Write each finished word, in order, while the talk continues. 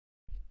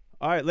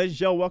All right, ladies and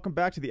gentlemen, welcome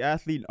back to the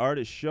Athlete and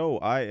Artist Show.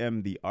 I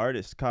am the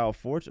artist, Kyle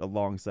Forge,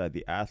 alongside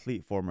the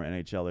athlete, former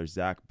NHLer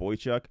Zach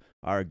Boychuk.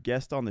 Our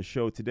guest on the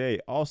show today,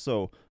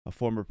 also a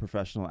former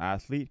professional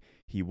athlete.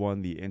 He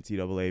won the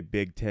NCAA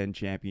Big Ten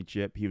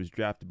Championship. He was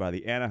drafted by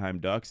the Anaheim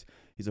Ducks.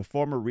 He's a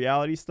former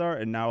reality star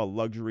and now a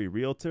luxury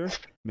realtor,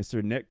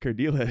 Mr. Nic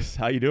Kerdiles.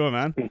 How you doing,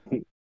 man?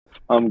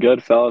 I'm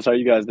good, fellas. How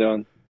you guys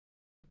doing?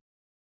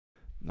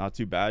 Not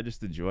too bad,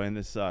 just enjoying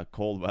this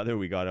cold weather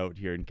we got out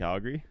here in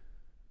Calgary.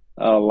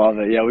 Oh, love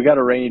it. Yeah, we got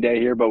a rainy day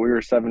here, but we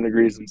were 7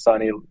 degrees and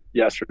sunny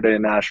yesterday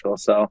in Nashville.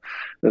 So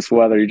this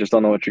weather, you just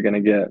don't know what you're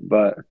going to get,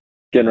 but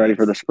getting Yeah, ready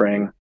for the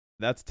spring.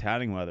 that's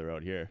tanning weather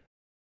out here.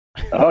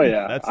 Oh,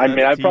 yeah. That's I mean,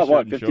 a I probably, t-shirt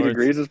what, and 50 shorts.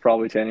 degrees is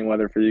probably tanning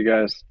weather for you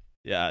guys.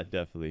 Yeah,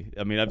 definitely.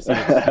 I mean, I've seen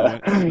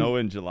it snow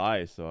in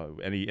July, so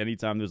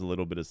anytime there's a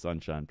little bit of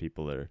sunshine,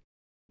 people are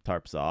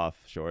tarps off,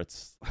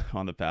 shorts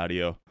on the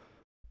patio.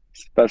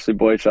 Especially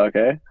Boychuk,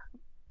 eh?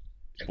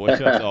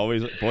 Boychuk's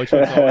always on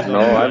No,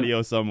 the I'm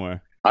patio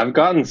somewhere. I've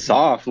gotten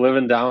soft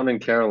living down in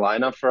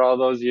Carolina for all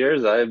those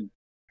years.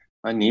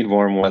 I need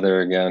warm weather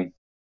again.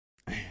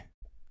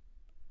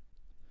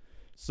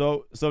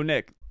 So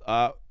Nick,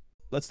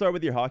 let's start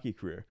with your hockey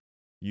career.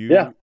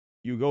 Yeah.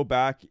 You go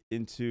back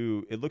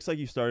into, it looks like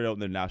you started out in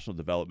the national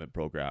development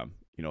program,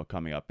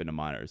 coming up into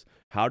minors.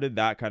 How did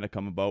that kind of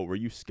come about? Were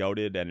you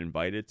scouted and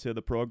invited to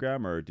the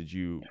program, or did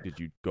you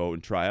go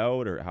and try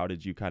out, or how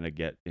did you kind of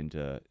get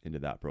into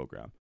that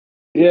program?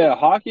 Yeah,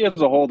 hockey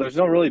as a whole, there's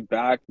no really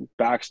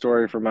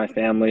backstory for my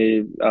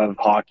family of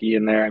hockey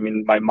in there. I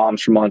mean, my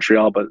mom's from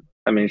Montreal, but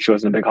I mean, she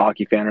wasn't a big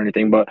hockey fan or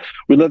anything. But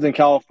we lived in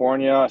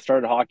California. I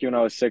started hockey when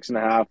I was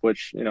 6.5,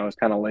 which, is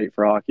kind of late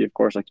for hockey, of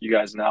course, like you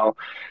guys know.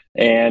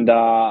 And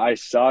I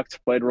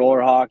sucked, played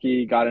roller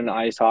hockey, got into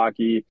ice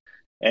hockey.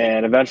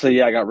 And eventually,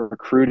 yeah, I got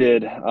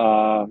recruited. It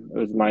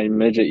was my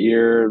midget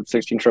year,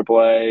 16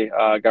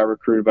 AAA. Got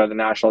recruited by the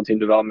National Team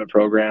Development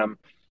Program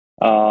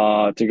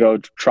to go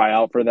try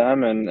out for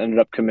them, and ended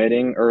up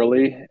committing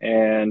early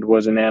and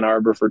was in Ann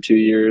Arbor for 2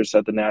 years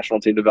at the National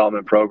Team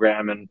Development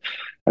Program. And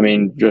I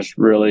mean, just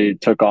really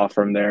took off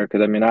from there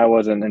because I mean, I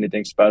wasn't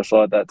anything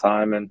special at that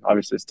time, and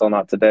obviously still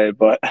not today,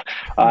 but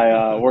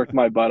I worked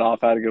my butt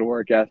off, had a good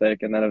work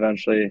ethic, and then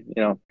eventually,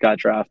 got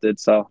drafted.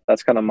 So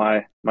that's kind of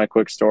my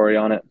quick story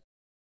on it.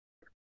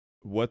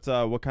 What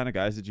kind of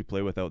guys did you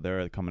play with out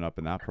there coming up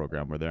in that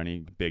program? Were there any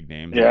big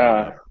names that ended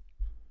Yeah. up?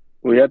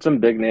 We had some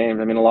big names.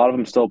 I mean, a lot of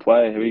them still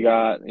play. We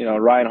got,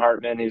 Ryan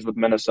Hartman, he's with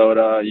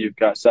Minnesota. You've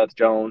got Seth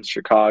Jones,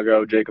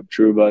 Chicago, Jacob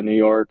Trouba, New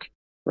York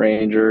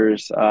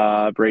Rangers,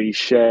 Brady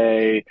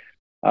Shea.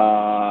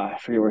 I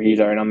forget where he's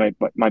at right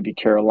now. Might be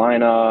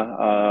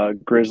Carolina.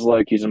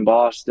 Grizzly, he's in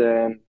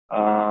Boston.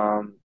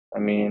 I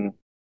mean,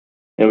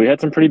 yeah, we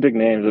had some pretty big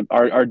names.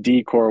 Our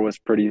D core was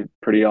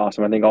pretty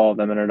awesome. I think all of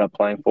them ended up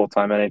playing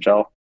full-time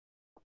NHL.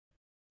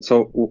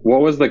 So,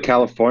 what was the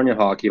California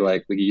hockey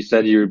like? Like you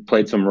said, you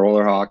played some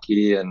roller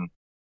hockey, and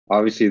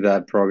obviously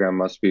that program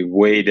must be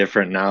way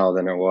different now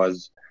than it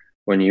was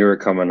when you were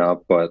coming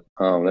up. But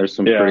there's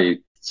some Yeah.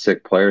 pretty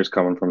sick players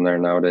coming from there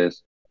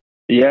nowadays.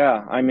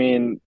 Yeah. I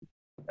mean,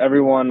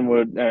 everyone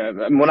would,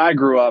 when I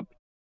grew up,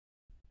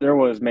 there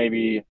was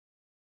maybe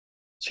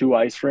two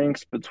ice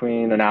rinks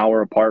between an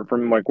hour apart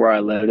from like where I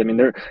lived. I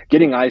mean,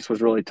 getting ice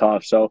was really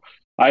tough. So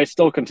I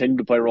still continued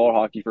to play roller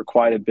hockey for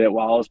quite a bit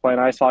while I was playing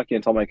ice hockey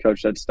until my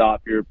coach said,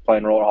 "Stop, you're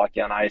playing roller hockey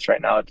on ice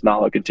right now. It's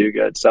not looking too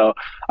good." So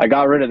I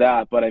got rid of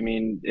that. But I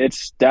mean,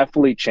 it's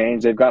definitely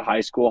changed. They've got high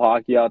school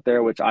hockey out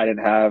there, which I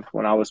didn't have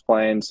when I was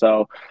playing.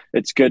 So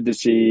it's good to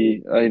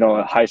see,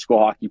 a high school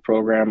hockey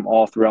program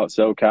all throughout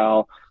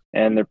SoCal,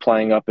 and they're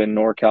playing up in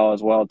NorCal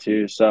as well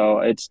too. So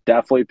it's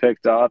definitely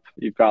picked up.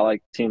 You've got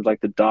like teams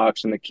like the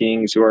Ducks and the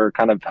Kings who are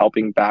kind of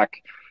helping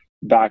back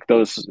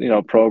those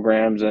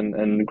programs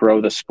and grow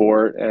the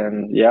sport.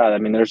 And yeah, I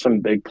mean, there's some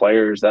big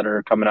players that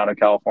are coming out of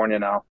California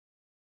now.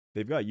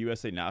 They've got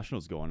USA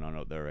Nationals going on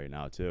out there right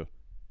now too,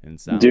 in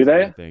San Do Jose,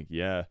 I they? think.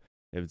 Yeah,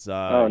 it's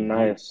Oh,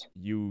 nice.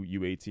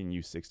 U18,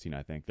 U16,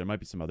 I think. There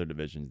might be some other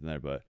divisions in there,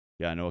 but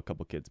yeah, I know a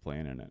couple kids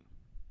playing in it.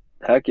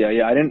 Heck yeah,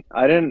 yeah.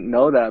 I didn't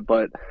know that,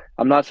 but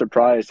I'm not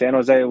surprised. San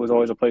Jose was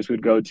always a place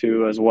we'd go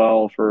to as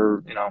well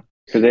for,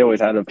 because they always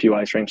had a few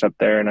ice rinks up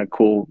there and a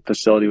cool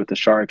facility with the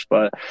Sharks.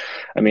 But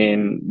I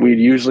mean, we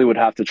usually would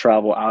have to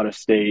travel out of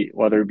state,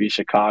 whether it be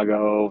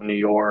Chicago, New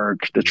York,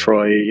 Yeah.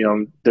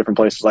 Detroit, different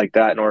places like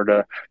that in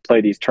order to play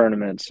these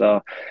tournaments.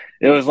 So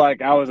it was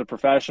like I was a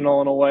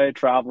professional in a way,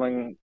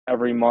 traveling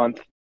every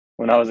month.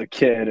 When I was a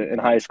kid in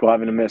high school,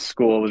 having to miss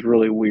school, it was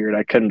really weird.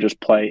 I couldn't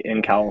just play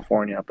in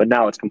California, but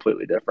now it's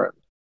completely different.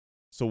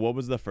 So what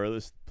was the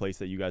furthest place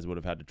that you guys would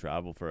have had to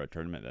travel for a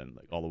tournament then?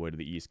 Like all the way to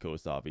the East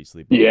Coast,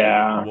 obviously. But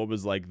Yeah. what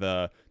was like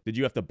did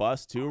you have to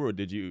bus too, or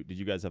did you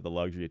guys have the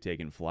luxury of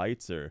taking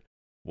flights, or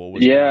what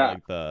was kind of Yeah.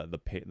 like the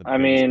I biggest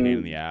pain in the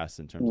mean, ass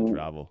in terms of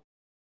travel?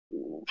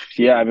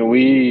 yeah, I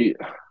mean,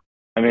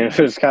 it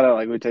was kind of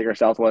like we take our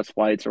Southwest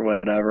flights or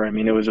whatever. I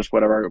mean, it was just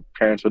whatever our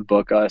parents would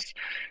book us.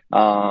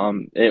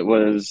 It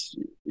was,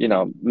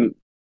 yeah,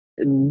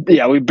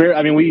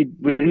 I mean, we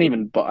didn't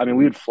even, I mean,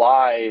 we would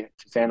fly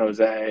to San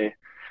Jose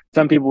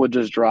Some people would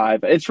just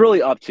drive. It's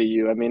really up to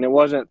you. I mean, it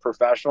wasn't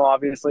professional,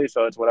 obviously,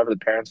 so it's whatever the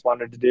parents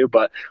wanted to do.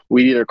 But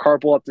we either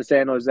carpool up to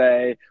San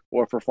Jose,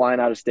 or if we're flying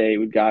out of state,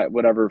 we've got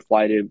whatever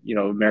flight,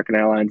 American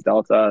Airlines,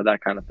 Delta, that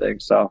kind of thing.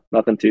 So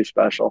nothing too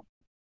special.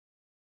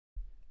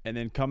 And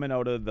then coming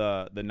out of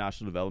the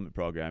national development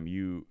program,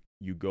 you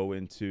go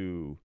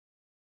into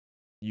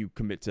you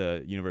commit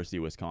to University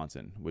of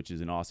Wisconsin, which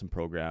is an awesome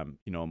program.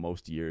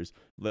 Most years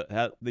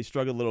they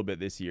struggled a little bit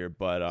this year,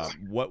 but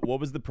what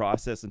was the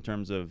process in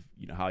terms of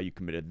how you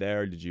committed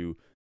there? Did you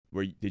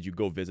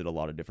go visit a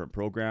lot of different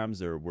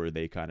programs, or were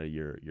they kind of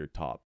your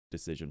top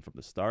decision from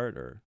the start,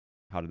 or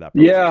how did that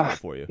process go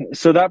for you?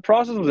 So that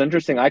process was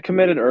interesting. I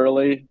committed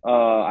early.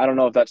 I don't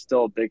know if that's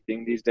still a big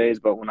thing these days,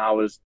 but when I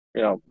was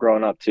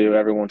growing up too,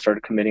 everyone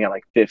started committing at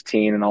like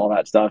 15 and all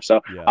that stuff.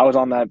 So yeah. I was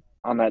on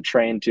that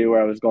train too,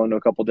 where I was going to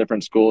a couple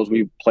different schools.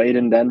 We played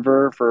in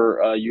Denver for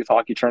a youth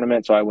hockey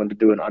tournament, so I went to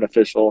do an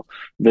unofficial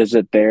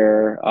visit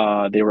there.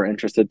 They were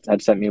interested,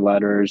 had sent me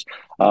letters.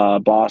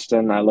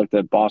 Boston, I looked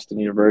at Boston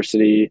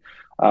University,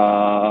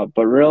 but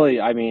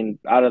really, I mean,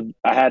 I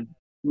had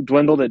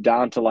dwindled it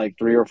down to like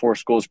 3 or 4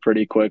 schools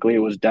pretty quickly. It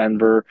was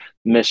Denver,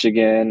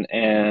 Michigan,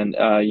 and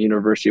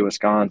University of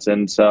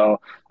Wisconsin.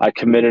 So I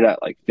committed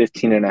at like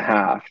 15 and a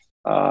half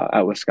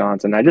at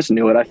Wisconsin. I just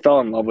knew it. I fell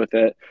in love with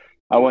it.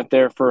 I went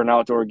there for an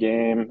outdoor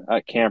game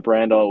at Camp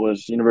Randall. It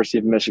was University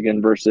of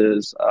Michigan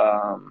versus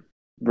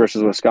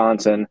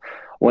Wisconsin.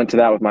 Went to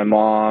that with my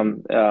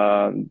mom.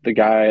 The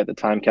guy at the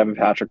time, Kevin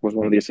Patrick, was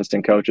one of the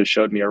assistant coaches,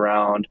 showed me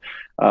around.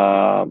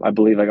 I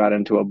believe I got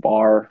into a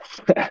bar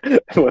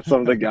with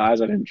some of the guys.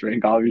 I didn't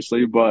drink,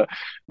 obviously, but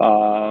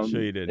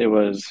sure you did. It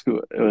was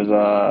what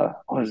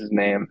was his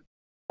name?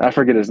 I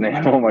forget his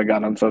name. Oh my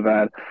God, I'm so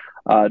bad.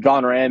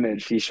 John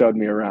Ramage, he showed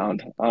me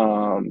around.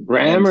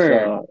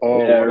 Rammer.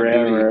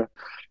 Rammer.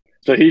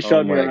 So he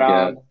showed me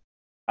around. God.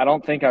 I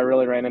don't think I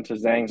really ran into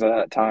Zangs at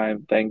that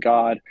time, thank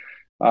God,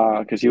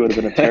 because he would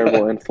have been a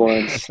terrible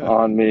influence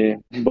on me.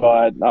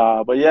 But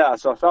yeah,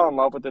 so I fell in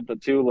love with it. The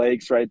 2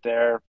 lakes right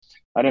there.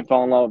 I didn't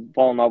fall in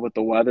love with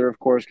the weather, of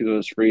course, because it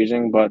was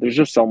freezing. But there's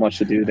just so much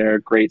to do there.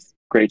 Great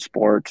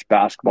sports,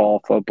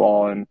 basketball,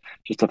 football, and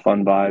just a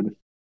fun vibe.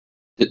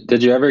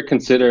 Did you ever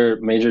consider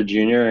major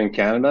junior in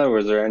Canada?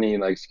 Was there any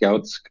like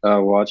scouts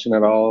watching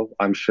at all?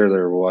 I'm sure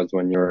there was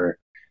when you were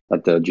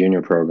at the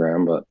junior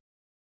program, but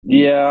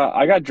yeah,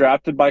 I got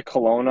drafted by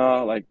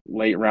Kelowna, like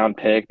late round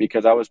pick,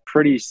 because I was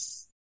pretty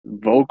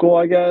vocal,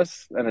 I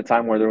guess, at a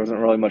time where there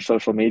wasn't really much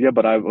social media,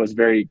 but I was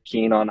very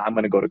keen on, I'm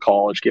going to go to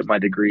college, get my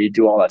degree,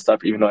 do all that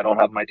stuff, even though I don't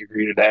have my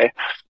degree today.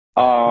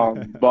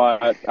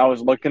 But I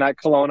was looking at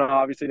Kelowna.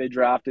 Obviously, they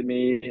drafted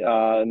me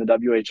in the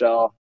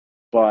WHL.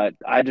 But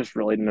I just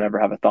really didn't ever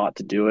have a thought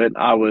to do it.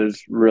 I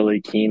was really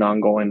keen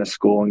on going to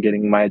school and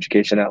getting my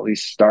education at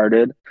least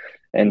started.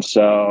 And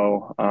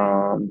so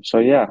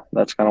yeah,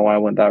 that's kind of why I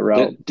went that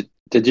route.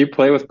 Did you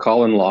play with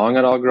Colin Long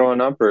at all growing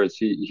up, or is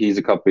he's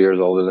a couple years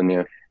older than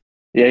you?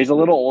 Yeah, he's a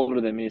little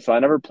older than me, so I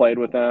never played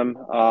with him.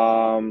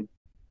 I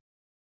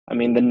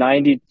mean, the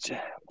 90,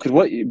 because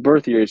what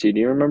birth year is he? Do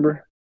you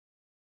remember?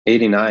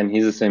 89.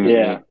 He's the same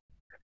as me.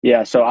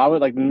 Yeah, so I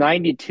would like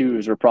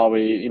 92s were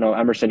probably,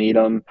 Emerson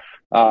Edom.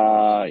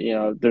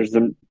 There's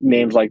the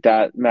names like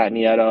that, Matt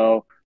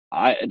Nieto.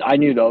 I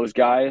knew those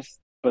guys,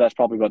 but that's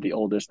probably about the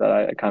oldest that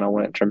I kind of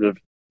went in terms of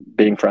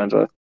being friends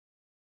with.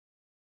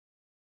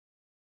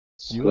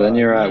 So then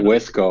you're at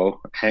Wisco,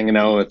 hanging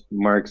out with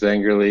Mark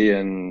Zangerly,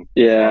 and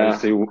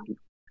obviously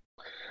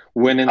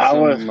winning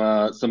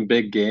some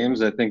big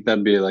games. I think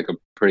that'd be like a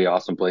pretty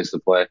awesome place to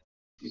play.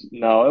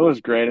 No, it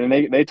was great. And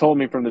they told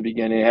me from the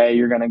beginning, hey,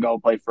 you're going to go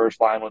play first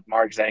line with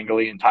Mark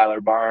Zangerly and Tyler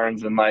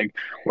Barnes. And like,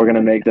 we're going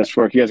to make this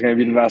work. You guys are going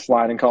to be the best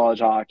line in college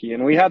hockey.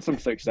 And we had some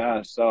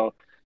success. So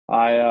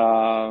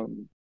I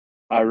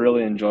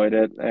really enjoyed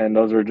it. And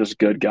those were just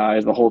good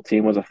guys. The whole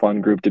team was a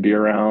fun group to be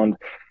around.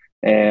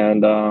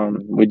 And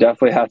we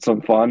definitely had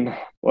some fun,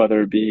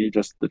 whether it be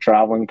just the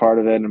traveling part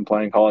of it and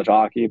playing college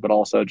hockey, but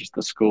also just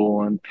the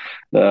school and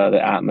the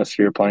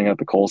atmosphere playing at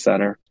the Kohl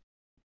Center.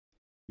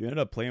 You ended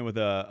up playing with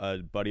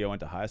a buddy I went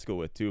to high school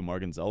with too,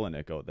 Morgan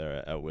Zelenik, out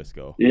there at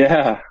Wisco.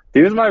 Yeah,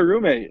 he was my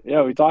roommate.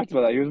 Yeah, we talked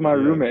about that. He was my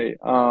roommate.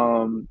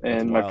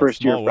 And my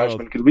first year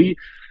freshman, because we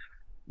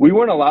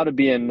weren't allowed to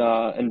be in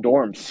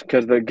dorms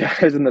because the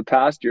guys in the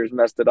past years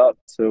messed it up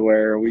to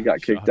where we got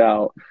kicked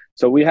out.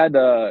 So we had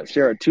to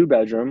share a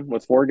 2-bedroom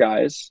with 4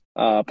 guys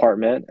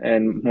apartment.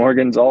 And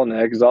Morgan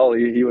Zelenik,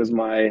 Zully, he was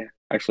my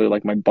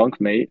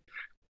bunk mate.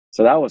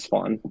 So that was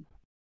fun.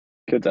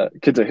 Kid's a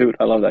hoot.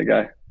 I love that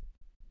guy.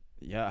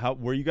 Yeah, how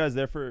were you guys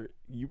there for?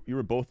 You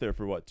were both there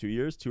for what, 2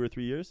 years, 2 or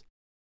 3 years?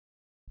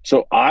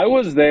 So I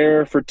was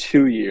there for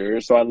 2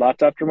 years. So I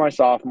left after my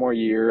sophomore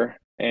year,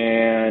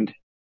 and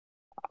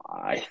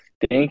I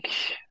think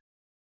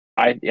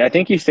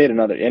he stayed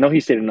another. I know he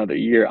stayed another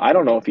year. I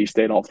don't know if he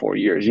stayed all 4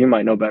 years. You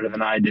might know better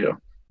than I do.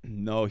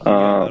 No,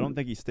 I don't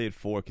think he stayed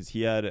 4 because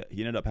he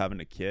ended up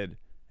having a kid,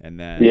 and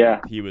then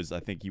I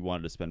think he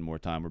wanted to spend more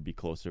time or be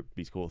closer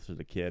to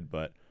the kid,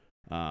 but.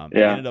 Yeah.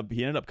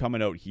 He ended up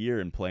coming out here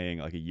and playing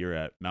like a year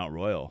at Mount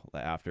Royal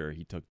after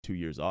he took 2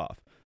 years off.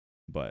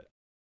 But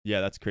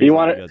yeah, that's crazy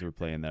that you guys were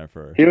playing there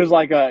for. He was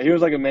like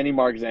a mini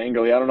Mark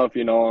Zangoli. I don't know if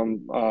you know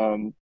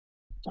him,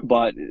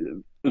 but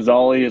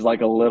Zolly is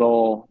like a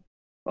little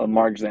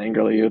Mark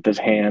Zangoli with his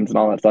hands and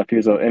all that stuff.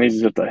 And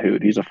he's just a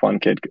hoot. He's a fun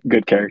kid,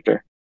 good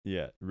character.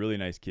 Yeah, really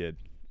nice kid.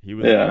 He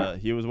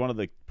was one of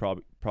the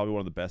probably one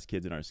of the best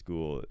kids in our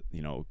school.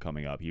 You know,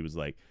 coming up, he was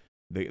like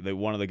the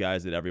one of the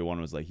guys that everyone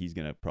was like, he's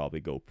gonna probably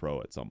go pro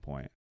at some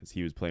point, because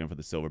he was playing for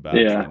the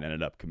Silverbacks and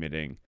ended up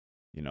committing.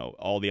 You know,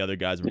 all the other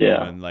guys were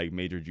going like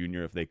major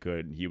junior if they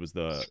could. And he was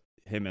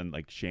him and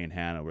like Shane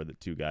Hanna were the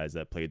two guys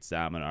that played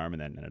Salmon Arm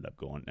and then ended up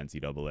going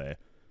NCAA.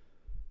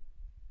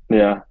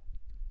 Yeah,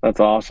 that's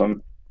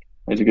awesome.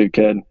 He's a good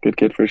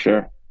kid for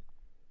sure.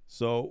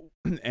 So,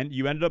 and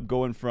you ended up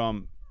going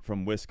from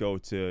Wisco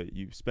to,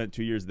 you spent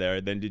 2 years there.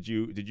 Then did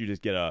you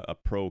just get a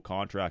pro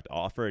contract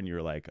offer and you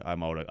were like,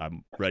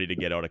 I'm ready to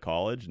get out of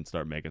college and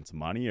start making some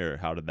money? Or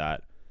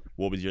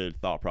what was your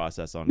thought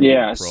process on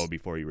pro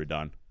before you were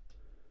done?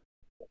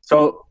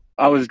 So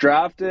I was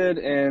drafted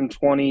in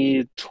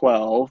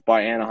 2012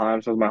 by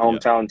Anaheim. So it was my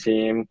hometown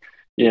team,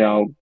 you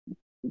know,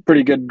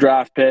 pretty good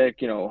draft pick,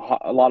 you know,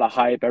 a lot of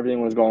hype,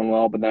 everything was going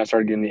well, but then I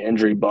started getting the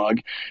injury bug.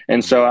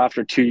 And so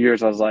after 2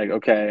 years, I was like,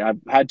 okay, I've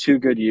had 2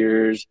 good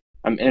years.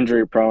 I'm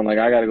injury prone. Like,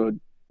 I got to go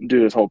do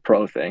this whole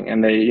pro thing.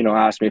 And they, you know,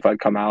 asked me if I'd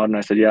come out, and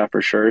I said, yeah,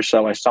 for sure.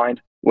 So I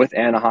signed with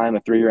Anaheim,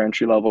 a 3-year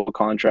entry level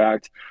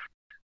contract,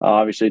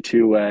 obviously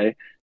 2-way,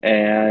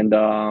 and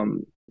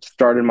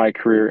started my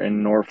career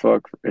in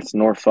Norfolk. It's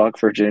Norfolk,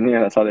 Virginia.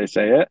 That's how they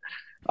say it.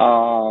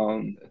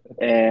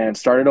 And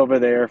started over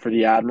there for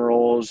the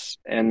Admirals,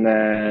 and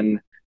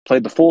then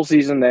played the full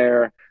season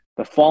there.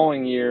 The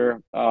following year,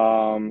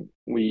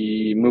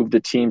 we moved the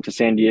team to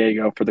San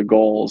Diego for the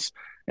goals.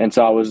 And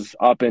so I was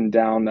up and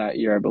down that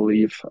year, I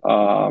believe.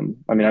 I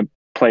mean, I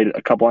played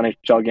a couple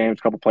NHL games,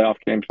 a couple playoff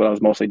games, but I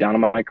was mostly down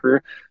in my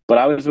career. But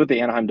I was with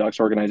the Anaheim Ducks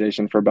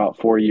organization for about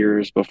 4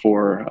 years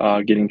before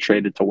getting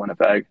traded to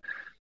Winnipeg.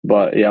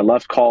 But yeah,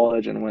 left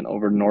college and went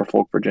over to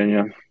Norfolk,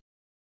 Virginia.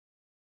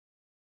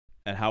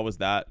 And how was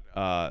that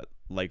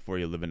like for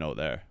you living out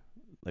there?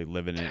 Like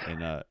living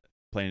in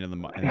playing in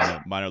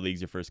the minor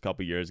leagues your first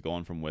couple years,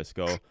 going from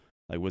Wisco.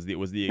 Like was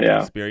the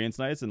experience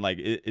nice? And like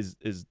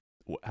is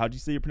how'd you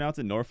say you pronounce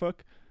it?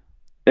 Norfolk?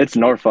 It's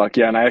Norfolk,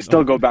 yeah. And I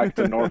still go back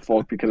to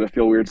Norfolk because I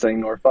feel weird saying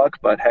Norfolk,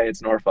 but hey,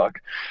 it's Norfolk.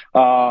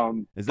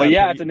 Is that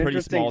it's an pretty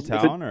interesting small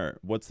town, or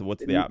what's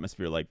the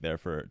atmosphere like there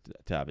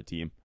to have a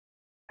team?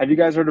 Have you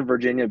guys heard of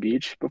Virginia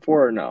Beach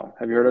before, or no?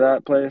 Have you heard of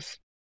that place?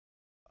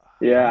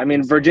 Yeah, I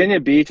mean, Virginia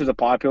Beach is a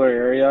popular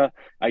area,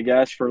 I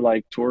guess, for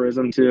like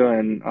tourism too,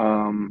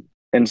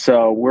 and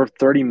so we're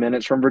 30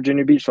 minutes from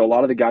Virginia Beach, so a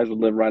lot of the guys would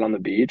live right on the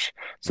beach,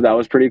 so that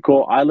was pretty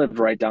cool. I lived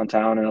right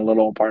downtown in a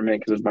little apartment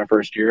because it was my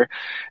first year.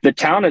 The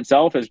town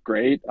itself is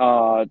great,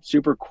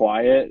 super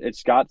quiet.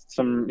 It's got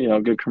some, you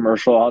know, good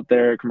commercial out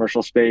there,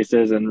 commercial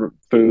spaces and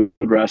food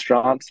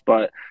restaurants,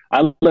 but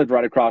I lived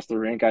right across the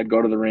rink. I'd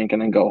go to the rink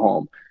and then go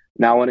home.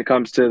 Now, when it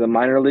comes to the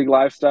minor league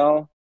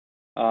lifestyle,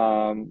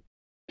 I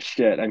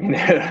mean,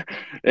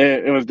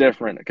 it was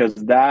different because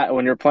that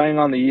when you're playing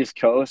on the East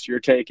Coast, you're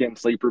taking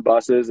sleeper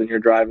buses and you're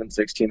driving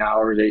 16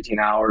 hours, 18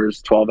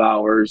 hours, 12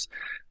 hours,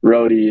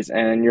 roadies,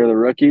 and you're the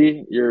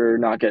rookie, you're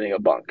not getting a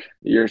bunk.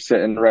 You're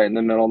sitting right in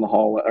the middle of the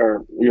hallway,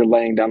 or you're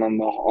laying down on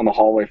the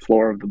hallway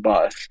floor of the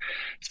bus.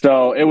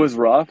 So it was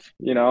rough,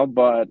 you know,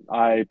 but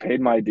I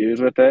paid my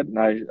dues with it, and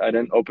I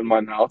didn't open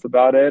my mouth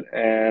about it,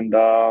 and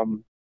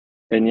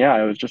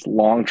yeah, it was just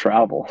long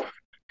travel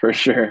for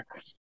sure.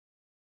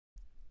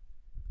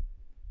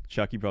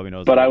 Chuck, you probably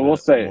knows but I will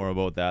say more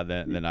about that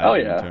than I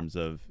do in terms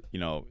of, you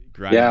know,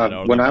 grinding it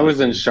out. When I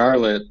was in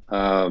Charlotte,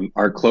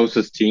 our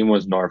closest team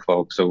was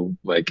Norfolk, so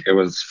like it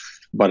was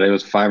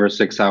 5 or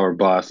 6 hour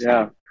bus.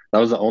 Yeah, that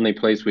was the only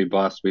place we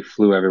bused. We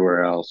flew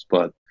everywhere else,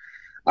 but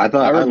I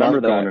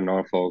loved going to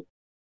Norfolk,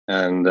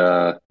 and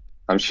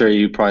I'm sure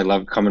you probably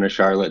love coming to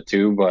Charlotte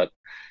too. But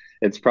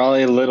it's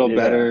probably a little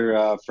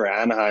better for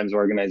Anaheim's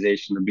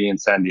organization to be in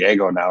San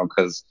Diego now,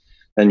 because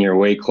then you're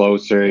way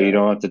closer. You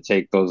don't have to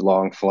take those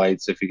long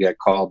flights if you get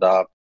called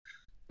up.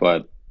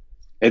 But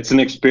it's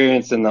an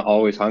experience in the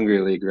Always Hungry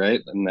League,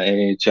 right? In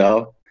the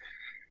AHL.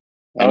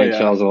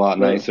 NHL is a lot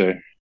nicer.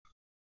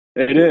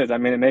 It is. I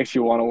mean, it makes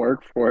you want to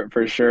work for it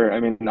for sure. I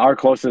mean, our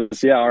closest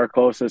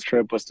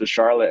trip was to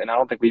Charlotte, and I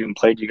don't think we even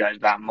played you guys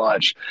that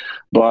much,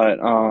 but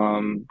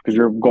because we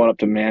were going up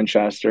to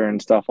Manchester and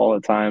stuff all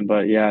the time.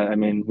 But yeah, I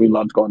mean, we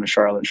loved going to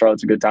Charlotte.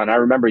 Charlotte's a good town. I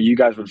remember you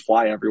guys would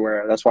fly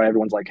everywhere. That's why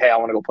everyone's like, "Hey, I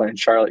want to go play in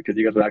Charlotte," because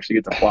you guys would actually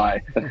get to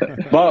fly.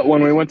 But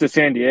when we went to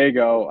San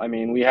Diego, I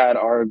mean, we had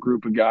our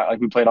group of guys. Like,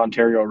 we played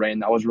Ontario Reign.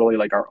 That was really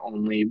like our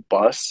only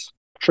bus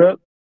trip.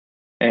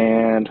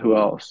 And who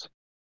else?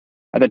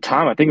 At the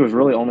time, I think it was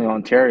really only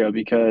Ontario,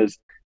 because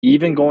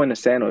even going to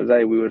San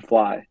Jose, we would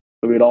fly.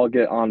 So we'd all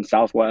get on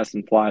Southwest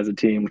and fly as a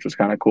team, which was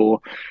kind of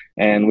cool.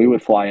 And we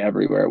would fly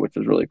everywhere, which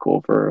was really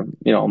cool for,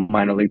 you know, a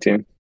minor league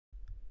team.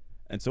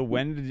 And so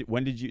when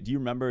did you do you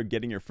remember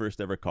getting your first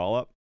ever call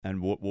up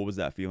And what was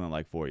that feeling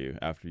like for you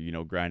after,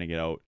 grinding it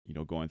out,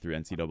 going through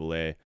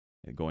NCAA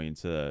and going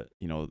into,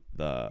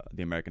 the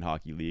American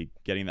Hockey League,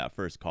 getting that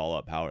first call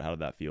up? How did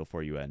that feel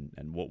for you? And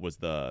what was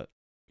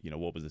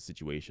what was the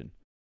situation?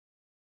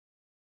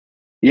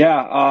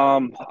 Yeah,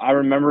 I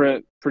remember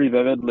it pretty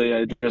vividly.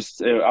 I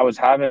was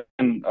having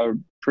a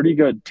pretty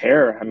good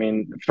tear. I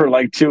mean, for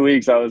like 2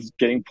 weeks, I was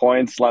getting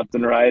points left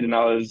and right, and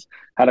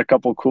had a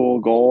couple cool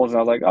goals, and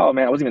I was like, oh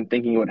man, I wasn't even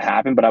thinking it would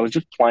happen, but I was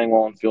just playing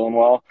well and feeling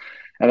well.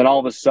 And then all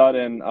of a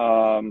sudden,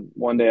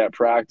 one day at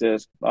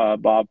practice,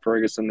 Bob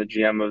Ferguson, the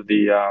GM of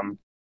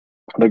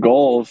the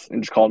goals,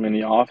 and just called me in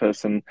the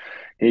office, and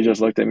he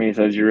just looked at me and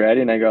says, "You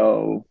ready?" And I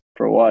go,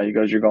 "For what?" He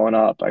goes, "You're going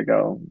up." I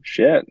go,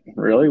 "Shit,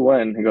 really?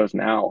 When?" He goes,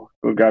 "Now.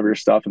 Go grab your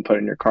stuff and put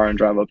it in your car and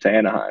drive up to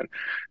Anaheim."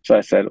 So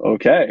I said,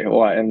 "Okay."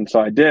 Well, and so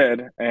I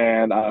did.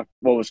 And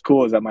what was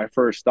cool is that my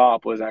first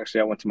stop was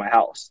actually I went to my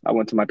house. I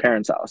went to my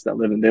parents' house they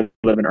live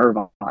in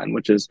Irvine,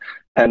 which is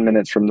 10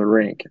 minutes from the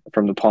rink,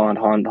 from the pond,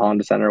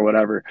 Honda Center, or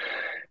whatever.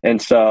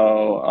 And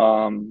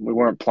so we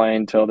weren't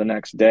playing till the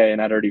next day,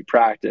 and I'd already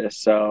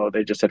practiced. So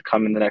they just had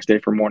come in the next day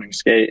for morning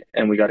skate,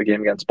 and we got a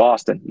game against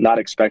Boston, not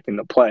expecting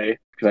to play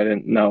because I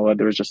didn't know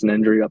there was just an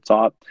injury up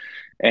top.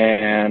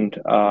 And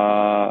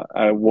I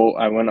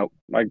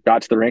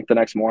got to the rink the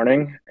next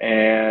morning,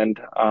 and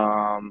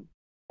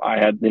I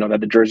had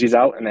the jerseys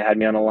out, and they had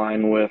me on a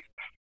line with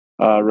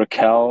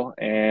Raquel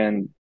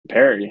and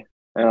Perry,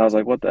 and I was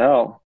like, "What the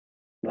hell?"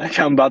 Like,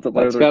 I'm about to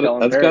play with Raquel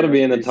and That's Perry. got to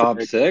be That's in the pretty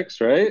top sick.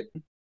 6, right?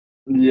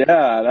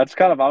 Yeah, that's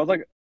kind of, I was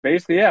like,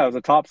 basically, yeah, it was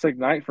a top 6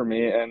 night for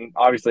me. And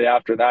obviously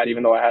after that,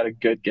 even though I had a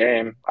good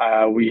game,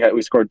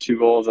 we scored 2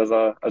 goals as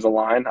a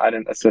line. I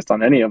didn't assist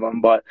on any of them,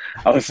 but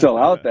I was still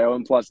out there,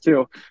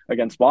 1+2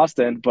 against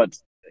Boston. But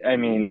I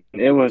mean,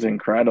 it was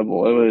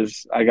incredible.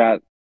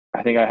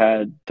 I think I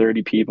had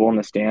 30 people in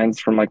the stands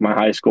from like my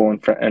high school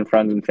and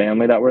friends and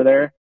family that were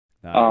there.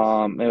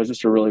 Nice. It was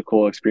just a really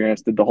cool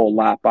experience. Did the whole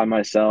lap by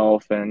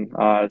myself, and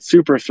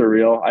super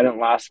surreal. I didn't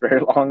last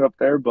very long up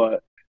there,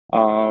 but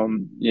I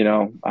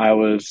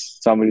was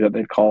somebody that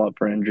they'd call up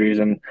for injuries,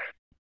 and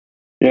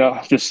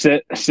just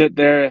sit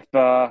there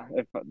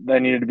if they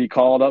needed to be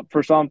called up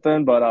for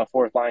something. But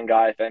fourth line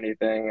guy, if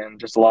anything, and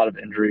just a lot of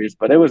injuries.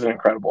 But it was an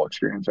incredible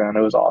experience, man.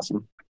 It was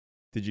awesome.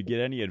 Did you get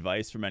any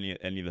advice from any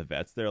of the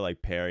vets there,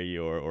 like Perry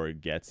or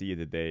Getzey?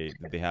 Did they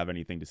have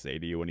anything to say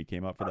to you when he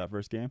came up for that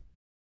first game?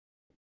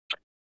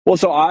 Well,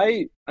 so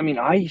I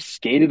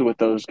skated with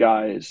those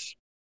guys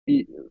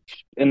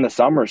in the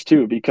summers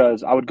too,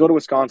 because I would go to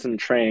Wisconsin and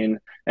train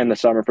in the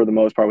summer for the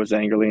most part with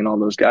Zangerly and all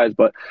those guys.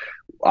 But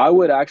I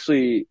would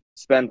actually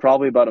spend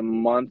probably about a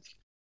month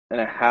and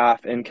a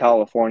half in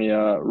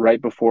California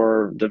right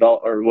before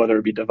or whether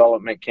it be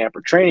development camp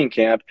or training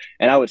camp,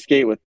 and I would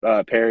skate with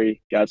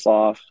Perry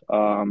Getzloff,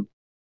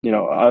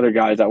 other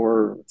guys that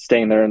were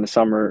staying there in the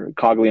summer.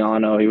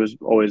 Cogliano, he was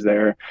always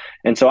there,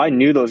 and so I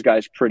knew those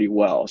guys pretty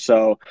well.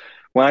 So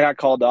when I got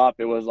called up,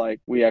 it was like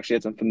we actually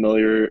had some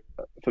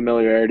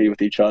familiarity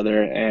with each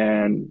other.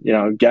 And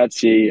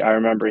Getzey, I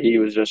remember he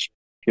was just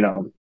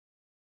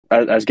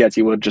as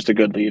Getzey would, just a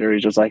good leader.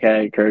 He's just like,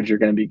 "Hey, Courage, you're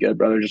going to be good,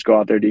 brother. Just go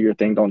out there, do your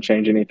thing. Don't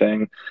change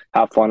anything.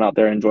 Have fun out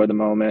there. Enjoy the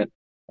moment.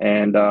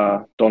 And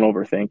don't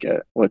overthink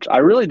it," which I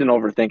really didn't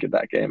overthink it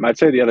that game. I'd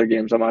say the other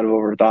games I might have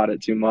overthought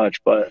it too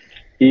much, but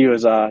he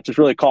was just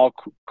really calm,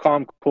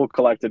 cool,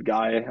 collected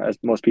guy, as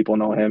most people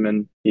know him.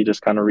 And he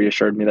just kind of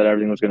reassured me that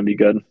everything was going to be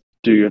good.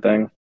 Do your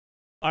thing.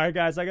 All right,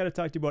 guys, I got to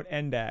talk to you about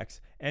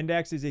NDAX.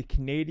 NDAX is a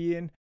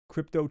Canadian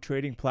crypto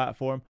trading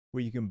platform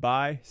where you can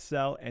buy,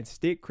 sell, and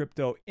stake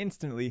crypto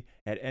instantly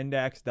at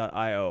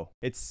ndax.io.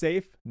 It's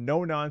safe,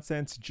 no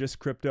nonsense, just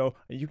crypto,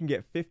 and you can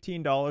get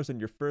 $15 on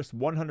your first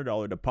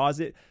 $100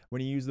 deposit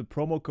when you use the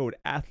promo code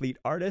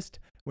AthleteArtist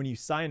when you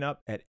sign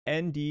up at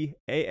ndax.io.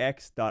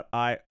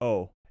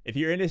 If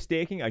you're into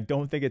staking, I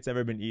don't think it's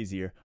ever been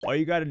easier. All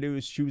you got to do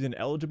is choose an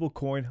eligible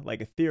coin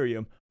like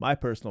Ethereum, my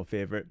personal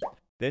favorite,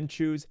 then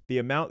choose the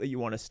amount that you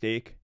want to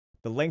stake,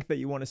 the length that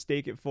you want to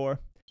stake it for,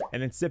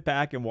 and then sit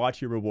back and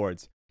watch your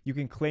rewards. You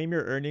can claim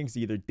your earnings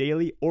either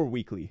daily or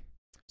weekly.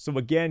 So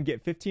again,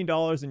 get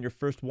 $15 in your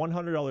first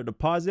 $100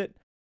 deposit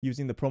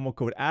using the promo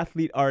code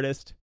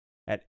AthleteArtist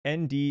at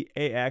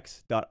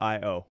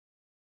ndax.io.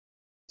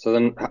 So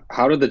then,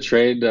 how did the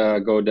trade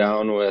go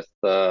down with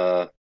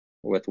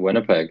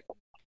Winnipeg?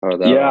 How did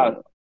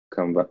that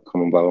come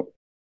about?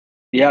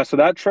 Yeah, so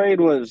that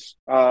trade was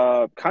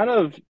kind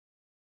of,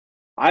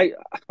 I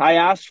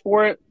asked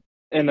for it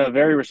in a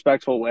very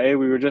respectful way.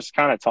 We were just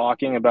kind of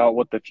talking about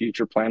what the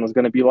future plan was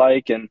going to be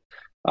like, and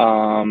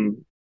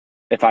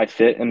if I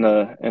fit in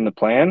the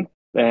plan.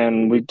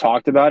 And we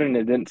talked about it, and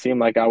it didn't seem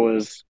like I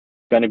was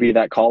going to be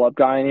that call up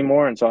guy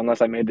anymore. And so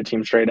unless I made the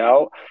team straight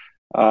out,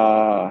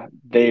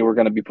 they were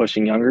going to be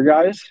pushing younger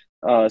guys.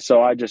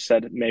 So I just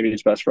said maybe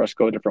it's best for us to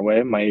go a different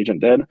way. My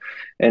agent did,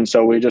 and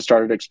so we just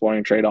started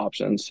exploring trade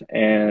options.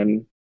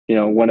 And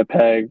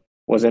Winnipeg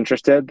was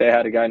interested. They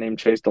had a guy named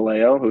Chase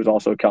DeLeo, who's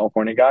also a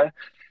California guy.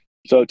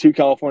 So 2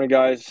 California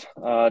guys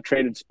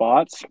traded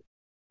spots.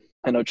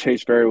 I know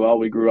Chase very well.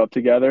 We grew up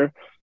together.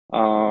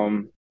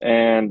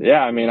 And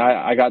yeah, I mean,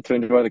 I got to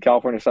enjoy the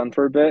California sun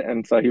for a bit,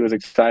 and so he was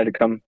excited to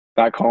come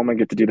back home and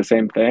get to do the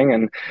same thing.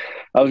 And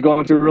I was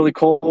going through a really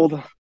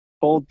cold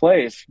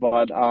place,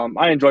 but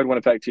I enjoyed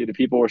Winnipeg too. The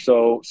people were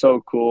so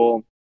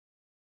cool.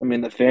 I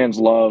mean, the fans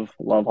love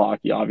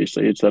hockey.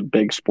 Obviously, it's a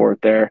big sport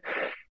there.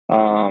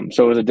 So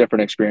it was a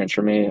different experience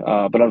for me.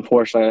 But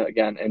unfortunately,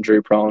 again,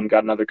 injury prone,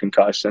 got another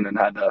concussion, and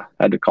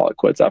had to call it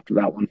quits after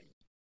that one.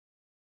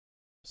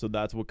 So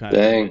that's what kind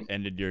of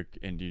ended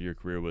your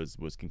career was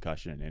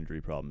concussion and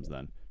injury problems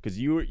then, because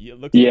it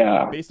looks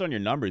like, based on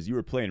your numbers, you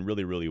were playing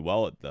really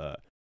well at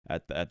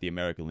the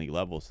American League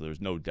level. So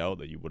there's no doubt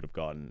that you would have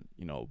gotten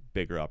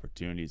bigger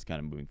opportunities kind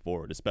of moving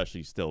forward,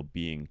 especially still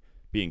being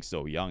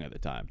so young at the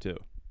time too.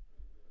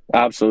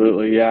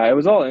 Absolutely. Yeah. It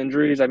was all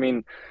injuries. I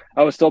mean,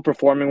 I was still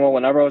performing well.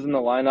 Whenever I was in the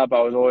lineup,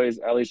 I was always,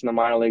 at least in the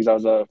minor leagues, I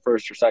was a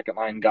first or second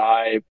line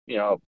guy,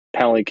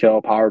 penalty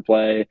kill, power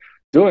play,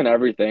 doing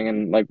everything.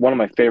 And like one of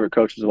my favorite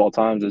coaches of all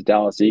times is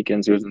Dallas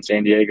Eakins, who was in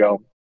San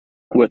Diego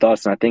with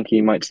us. And I think he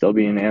might still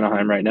be in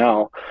Anaheim right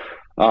now.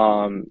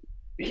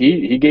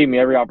 He gave me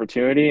every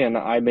opportunity and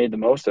I made the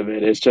most of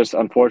it. It's just,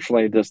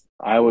 unfortunately,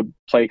 I would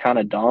play kind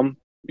of dumb,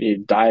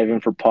 diving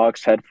for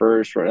pucks head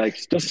first, or like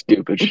just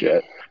stupid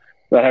shit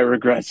that I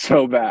regret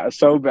so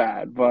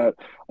bad. But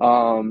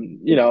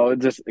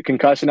just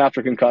concussion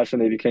after concussion,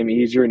 they became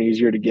easier and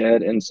easier to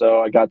get, and so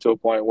I got to a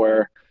point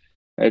where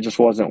it just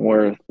wasn't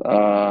worth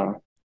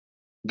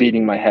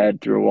beating my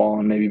head through a wall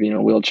and maybe being in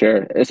a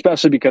wheelchair,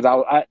 especially because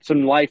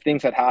some life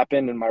things had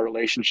happened in my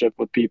relationship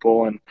with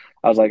people, and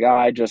I was like,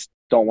 I just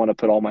don't want to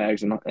put all my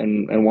eggs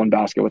in one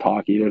basket with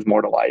hockey. There's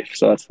more to life,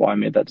 so that's why I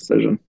made that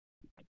decision.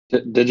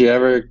 Did you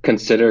ever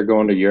consider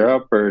going to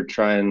Europe or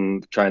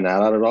trying that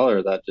out at all,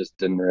 or that just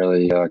didn't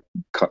really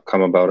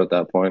come about at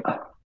that point?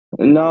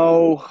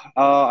 No,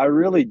 I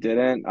really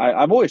didn't.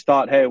 I've always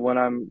thought, hey, when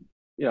I'm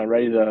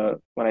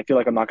when I feel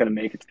like I'm not going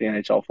to make it to the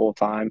NHL full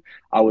time,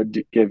 I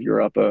would give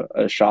Europe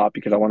a shot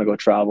because I want to go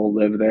travel,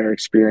 live there,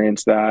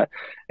 experience that,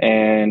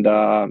 and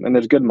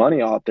there's good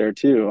money out there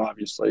too,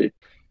 obviously.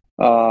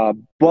 But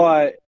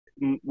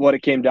what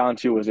it came down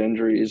to was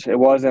injuries. It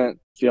wasn't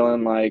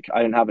feeling like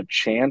I didn't have a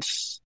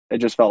chance. It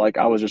just felt like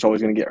I was just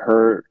always going to get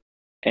hurt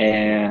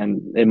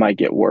and it might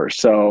get worse.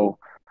 So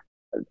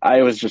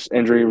I was just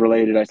injury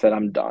related. I said,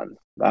 I'm done.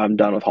 I'm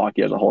done with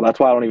hockey as a whole.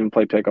 That's why I don't even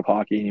play pickup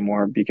hockey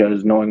anymore,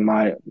 because knowing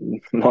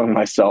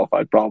myself,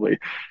 I'd probably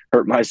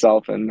hurt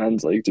myself in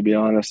men's league, to be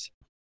honest.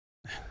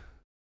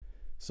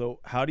 So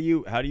how do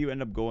you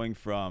end up going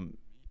from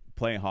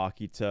playing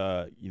hockey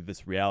to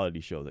this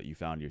reality show that you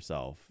found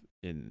yourself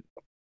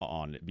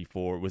on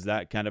before? Was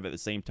that kind of at the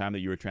same time that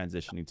you were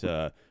transitioning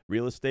to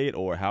real estate,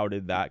 or how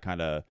did that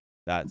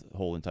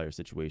whole entire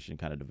situation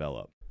kind of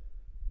develop?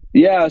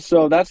 Yeah,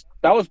 so that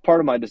was part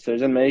of my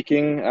decision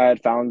making. I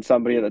had found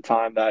somebody at the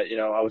time that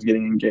I was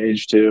getting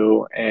engaged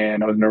to,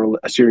 and I was in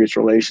a serious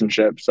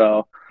relationship.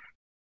 So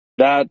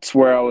that's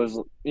where I was,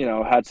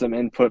 had some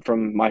input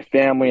from my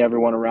family,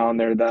 everyone around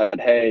there, that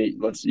hey,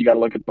 you got to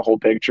look at the whole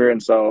picture.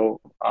 And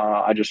so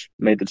I just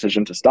made the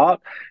decision to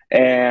stop.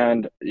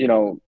 And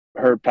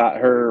her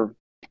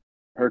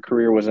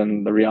career was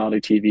in the reality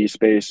TV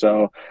space.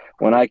 So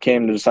when I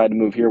came to decide to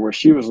move here where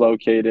she was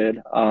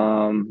located,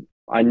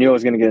 I knew I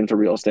was going to get into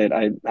real estate.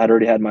 I had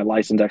already had my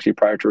license actually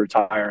prior to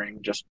retiring,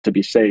 just to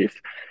be safe.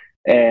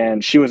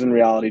 And she was in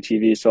reality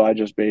TV, so I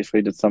just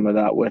basically did some of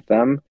that with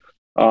them.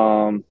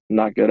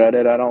 Not good at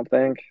it, I don't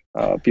think.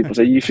 People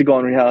say you should go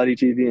on reality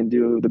TV and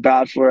do The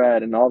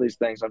Bachelorette and all these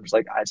things. I'm just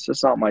like, it's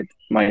just not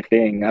my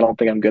thing. I don't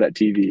think I'm good at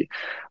TV.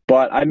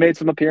 But I made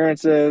some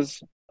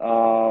appearances,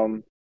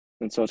 and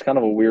so it's kind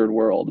of a weird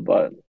world,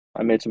 but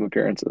I made some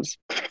appearances.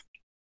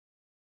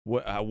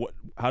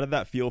 How did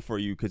that feel for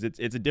you? Because it's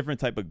a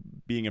different type of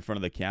being in front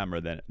of the camera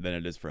than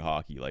it is for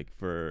hockey. Like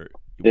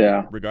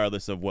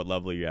regardless of what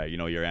level you're at,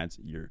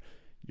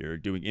 you're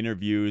doing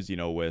interviews,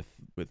 with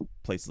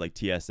places like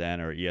TSN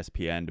or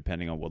ESPN,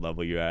 depending on what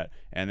level you're at.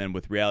 And then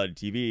with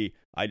reality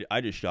TV,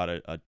 I just shot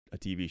a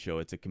TV show.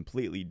 It's a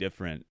completely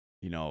different,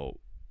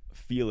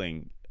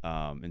 feeling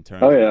in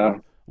terms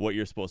of what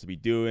you're supposed to be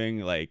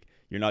doing. Like,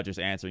 you're not just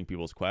answering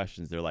people's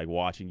questions, they're like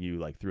watching you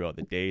like throughout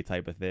the day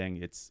type of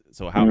thing.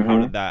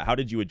 How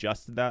did you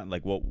adjust to that? And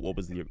like, what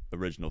was the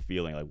original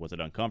feeling? Like, was it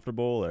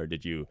uncomfortable, or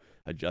did you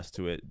adjust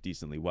to it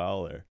decently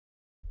well? Or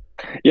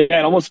yeah,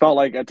 it almost felt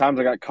like at times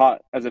I got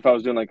caught as if I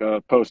was doing like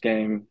a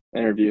post-game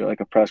interview, like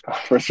a press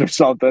conference or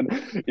something.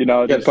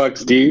 Get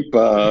pucks deep.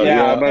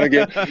 I'm gonna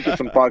get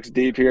some pucks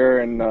deep here,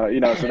 and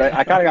so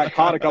I kind of got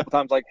caught a couple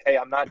times. Like, hey,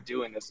 I'm not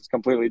doing this. It's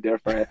completely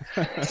different.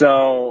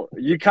 So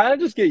you kind of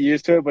just get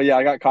used to it. But yeah,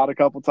 I got caught a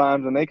couple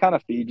times, and they kind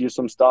of feed you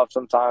some stuff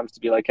sometimes to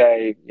be like,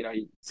 hey,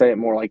 you say it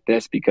more like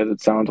this because it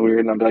sounds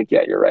weird, and I'm like,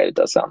 yeah, you're right, it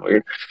does sound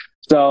weird.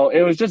 So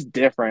it was just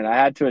different. I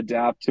had to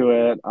adapt to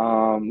it.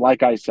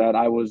 Like I said,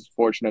 I was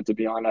fortunate to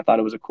be on. I thought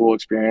it was a cool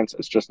experience.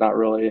 It's just not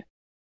really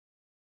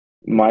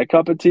my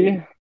cup of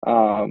tea.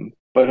 But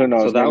who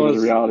knows? So that was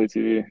a reality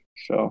TV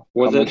show.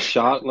 Was it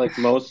shot like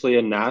mostly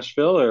in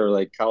Nashville or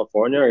like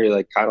California, or are you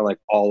like kind of like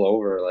all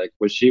over? Like,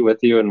 was she with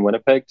you in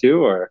Winnipeg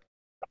too, or?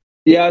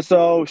 Yeah,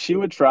 so she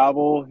would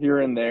travel here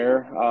and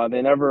there.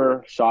 They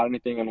never shot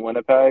anything in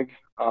Winnipeg.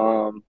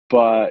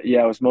 But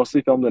yeah, it was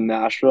mostly filmed in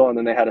Nashville, and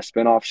then they had a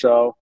spin-off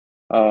show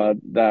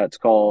that's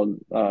called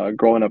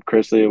Growing Up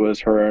Chrisley. It was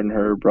her and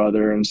her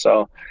brother, and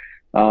so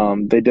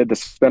they did the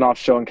spin-off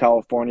show in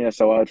California.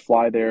 So I'd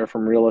fly there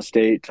from real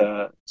estate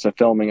to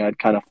filming. I'd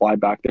kind of fly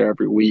back there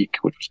every week,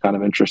 which was kind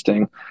of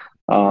interesting.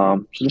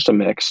 So just a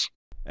mix.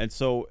 And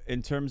so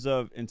in terms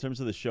of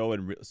the show,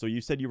 and so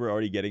you said you were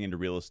already getting into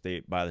real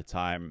estate by the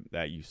time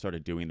that you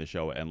started doing the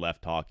show and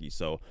left hockey.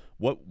 So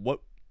what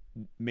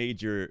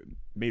made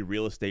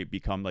real estate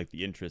become like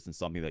the interest in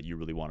something that you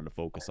really wanted to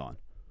focus on?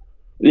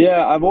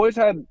 Yeah, I've always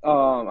had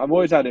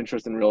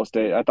interest in real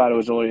estate. I thought it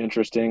was really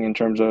interesting in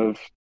terms of,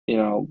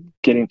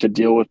 getting to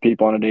deal with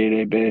people on a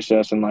day-to-day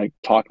basis and like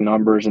talk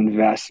numbers,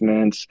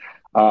 investments.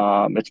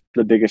 It's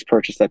the biggest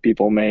purchase that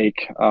people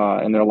make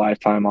in their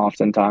lifetime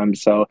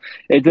oftentimes. So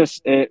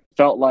it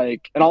felt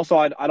like, and also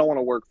I don't want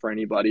to work for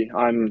anybody.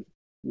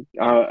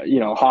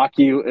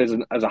 Hockey is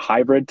as a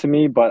hybrid to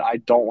me, but I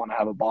don't want to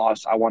have a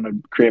boss. I want to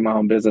create my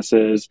own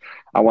businesses.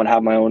 I want to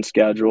have my own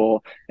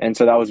schedule. And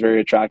so that was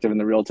very attractive in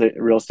the real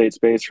estate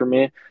space for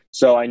me.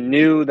 So I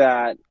knew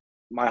that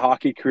my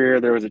hockey career,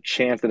 there was a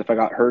chance that if I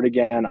got hurt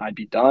again, I'd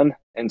be done.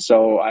 And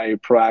so I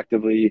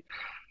proactively,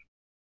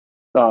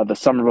 the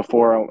summer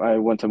before I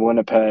went to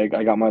Winnipeg,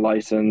 I got my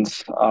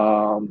license.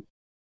 I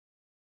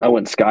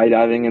went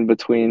skydiving in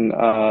between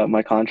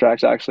my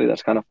contracts. Actually,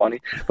 that's kind of funny.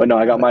 But no,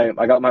 I got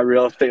my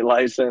real estate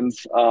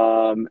license,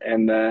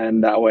 and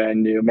then that way I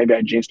knew, maybe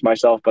I jinxed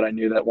myself, but I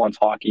knew that once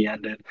hockey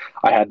ended,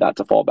 I had that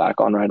to fall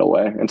back on right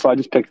away, and so I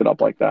just picked it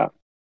up like that.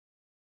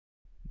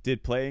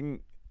 Did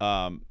playing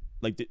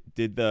like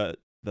did the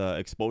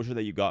exposure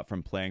that you got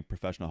from playing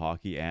professional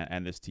hockey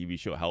and this TV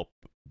show help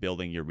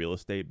building your real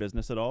estate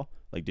business at all?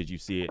 Like, did you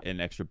see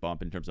an extra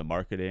bump in terms of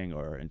marketing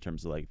or in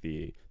terms of like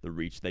the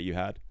reach that you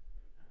had?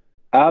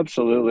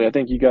 Absolutely. I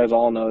think you guys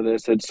all know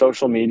this. It's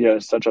social media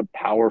is such a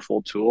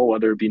powerful tool,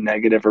 whether it be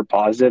negative or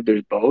positive,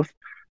 there's both.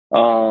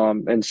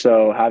 And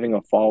so having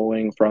a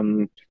following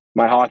from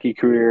my hockey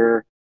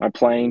career, my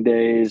playing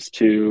days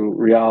to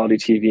reality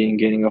TV and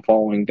gaining a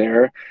following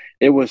there,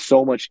 it was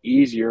so much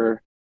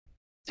easier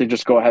to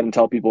just go ahead and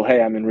tell people,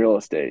 hey, I'm in real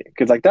estate.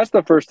 Because like that's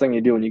the first thing you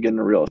do when you get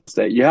into real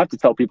estate. You have to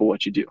tell people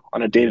what you do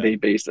on a Yeah. day-to-day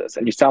basis.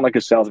 And you sound like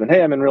a salesman,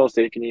 hey, I'm in real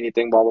estate, can you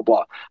anything, blah, blah,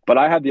 blah. But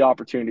I had the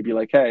opportunity to be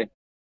like, hey,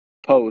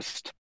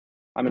 post,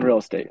 I'm in real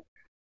estate.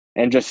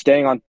 And just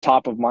staying on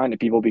top of mind to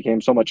people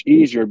became so much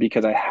easier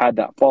because I had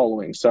that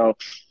following. So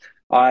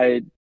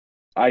I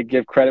I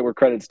give credit where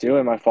credit's due,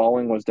 and my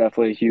following was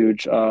definitely a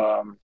huge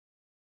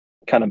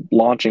kind of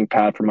launching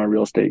pad for my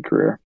real estate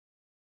career.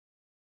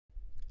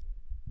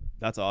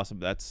 That's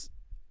awesome. I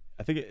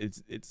think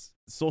it's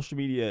social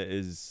media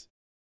is.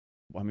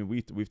 I mean,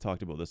 we've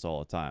talked about this all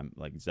the time,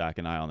 like Zach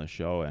and I on the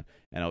show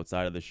and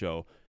outside of the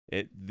show.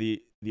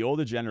 The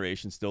older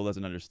generation still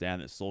doesn't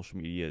understand that social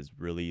media is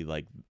really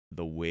like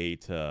the way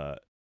to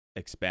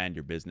expand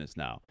your business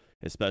now,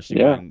 especially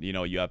Yeah. when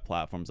you have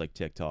platforms like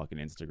TikTok and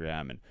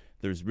Instagram, and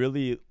there's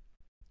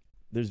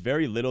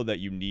very little that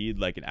you need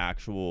like an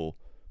actual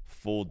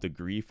full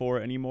degree for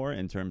anymore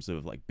in terms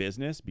of like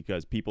business,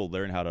 because people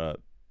learn how to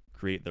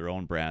create their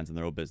own brands and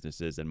their own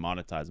businesses and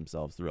monetize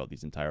themselves throughout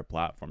these entire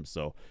platforms.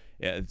 So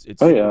yeah, it's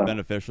Oh super yeah.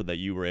 beneficial that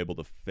you were able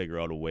to figure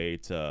out a way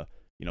to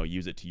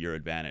use it to your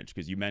advantage,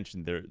 because you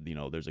mentioned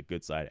there's a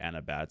good side and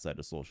a bad side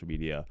to social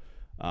media.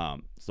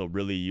 So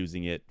really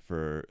using it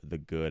for the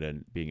good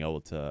and being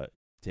able to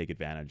take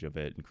advantage of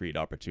it and create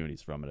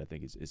opportunities from it, I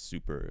think is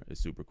super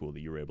cool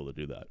that you were able to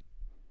do that.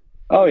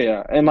 Oh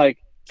yeah. And like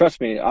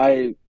trust me,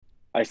 I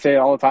say it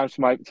all the time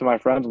to my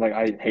friends. I'm like,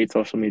 I hate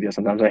social media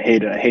sometimes. I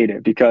hate it. I hate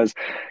it because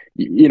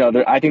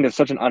I think there's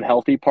such an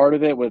unhealthy part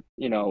of it with,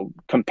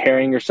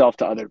 comparing yourself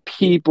to other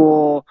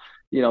people,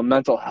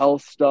 mental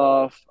health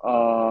stuff.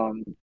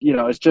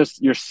 It's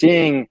just you're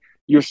seeing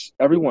you're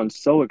everyone's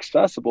so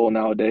accessible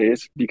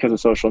nowadays because of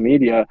social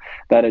media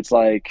that it's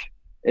like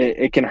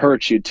it can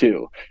hurt you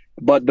too.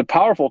 But the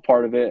powerful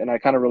part of it, and I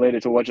kind of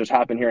related to what just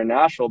happened here in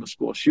Nashville, the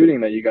school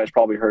shooting that you guys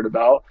probably heard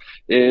about,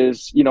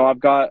 is, I've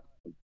got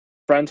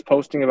friends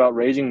posting about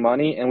raising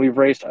money, and we've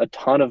raised a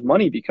ton of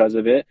money because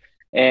of it.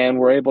 And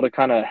we're able to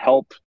kind of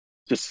help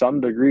to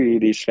some degree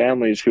these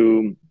families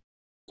who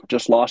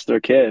just lost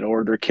their kid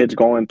or their kid's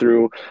going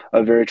through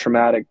a very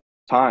traumatic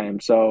time.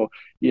 So,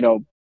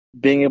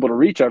 being able to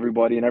reach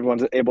everybody and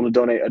everyone's able to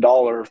donate $1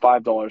 or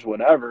 $5,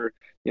 whatever,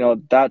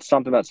 that's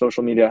something that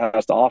social media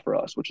has to offer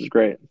us, which is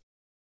great.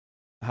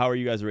 How are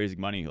you guys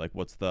raising money? Like,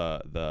 what's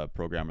the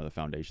program or the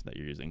foundation that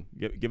you're using?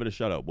 Give it a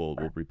shout out. We'll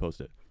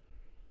repost it.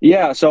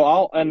 Yeah, so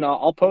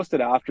I'll post it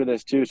after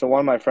this too. So one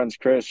of my friends,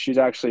 Chris, she's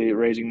actually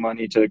raising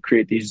money to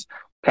create these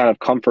kind of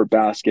comfort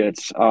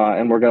baskets,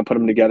 and we're gonna put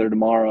them together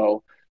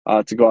tomorrow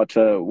to go out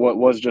to what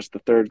was just the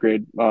third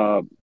grade.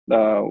 I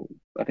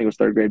think it was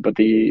third grade, but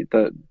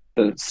the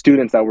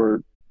students that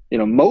were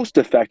most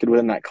affected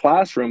within that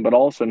classroom, but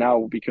also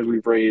now because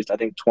we've raised I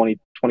think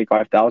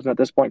 25,000 at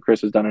this point.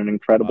 Chris has done an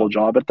incredible Wow.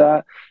 job at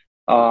that.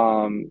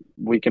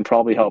 we can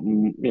probably help,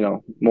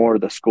 more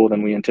of the school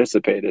than we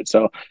anticipated.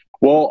 So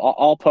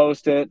I'll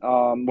post it.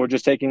 We're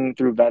just taking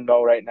through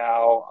Venmo right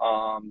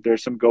now.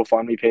 There's some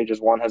GoFundMe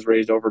pages. One has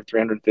raised over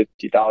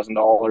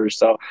 $350,000.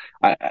 So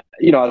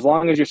as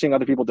long as you're seeing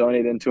other people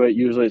donate into it,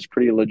 usually it's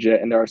pretty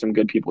legit. And there are some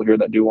good people here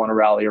that do want to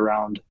rally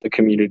around the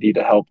community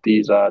to help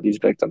these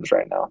victims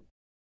right now.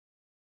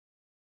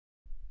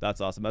 That's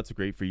awesome. That's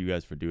great for you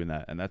guys for doing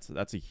that, and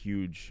that's a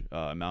huge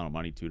amount of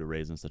money to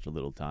raise in such a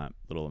little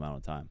amount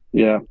of time.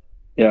 Yeah.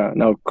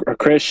 No,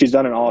 Chris, she's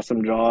done an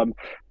awesome job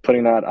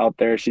putting that out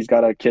there. She's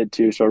got a kid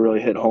too, so it really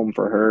hit home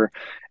for her.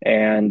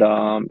 And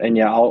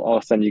yeah,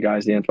 I'll send you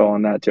guys the info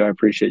on that too. I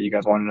appreciate you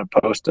guys wanting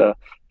to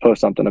post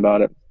something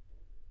about it.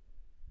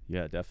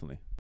 Yeah, definitely.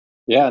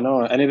 Yeah,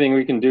 no, anything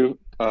we can do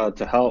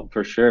to help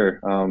for sure.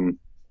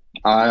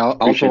 I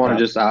also want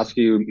to just ask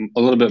you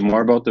a little bit more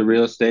about the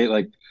real estate.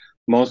 Like,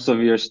 most of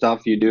your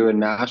stuff you do in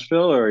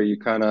Nashville, or you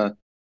kind of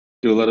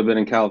do a little bit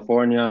in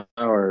California,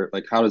 or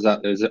like, how does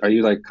that, are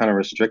you like kind of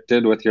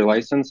restricted with your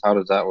license? How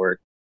does that work?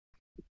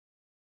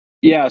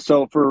 Yeah,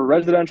 so for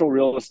residential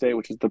real estate,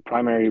 which is the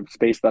primary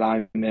space that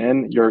I'm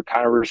in, you're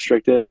kind of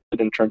restricted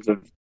in terms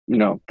of,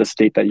 the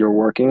state that you're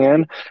working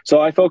in. So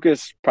I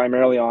focus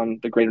primarily on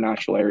the greater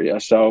Nashville area.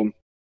 So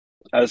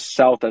as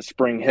south as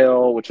Spring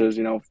Hill, which is,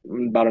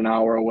 about an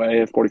hour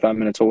away, 45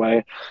 minutes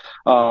away,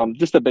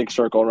 just a big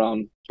circle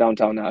around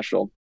downtown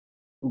Nashville.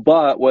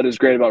 But what is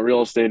great about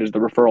real estate is the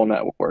referral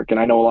network. And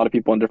I know a lot of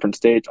people in different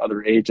states,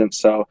 other agents.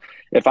 So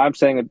if I'm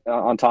saying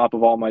on top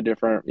of all my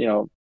different,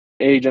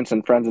 agents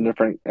and friends in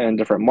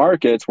different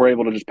markets, we're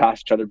able to just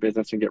pass each other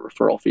business and get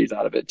referral fees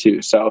out of it too.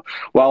 So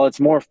while it's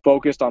more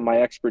focused on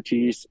my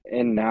expertise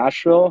in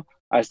Nashville,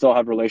 I still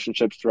have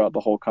relationships throughout the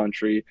whole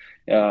country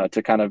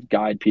to kind of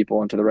guide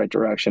people into the right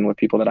direction with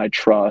people that I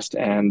trust.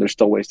 And there's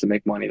still ways to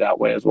make money that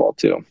way as well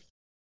too.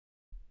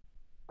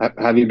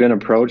 Have you been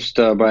approached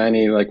by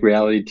any like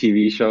reality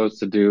TV shows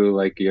to do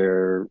like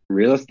your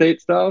real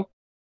estate stuff?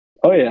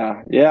 Oh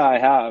yeah, I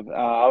have.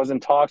 I was in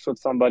talks with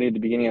somebody at the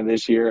beginning of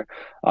this year.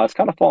 It's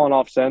kind of fallen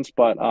off since,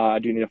 but I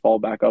do need to follow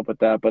back up with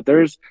that. But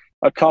there's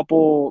a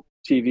couple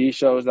TV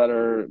shows that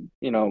are,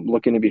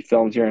 looking to be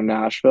filmed here in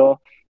Nashville.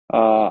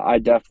 I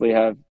definitely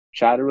have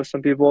chatted with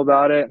some people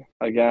about it.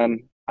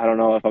 Again, I don't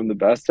know if I'm the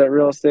best at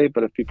real estate,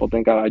 but if people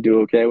think I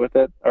do okay with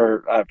it,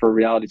 or for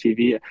reality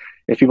TV,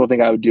 if people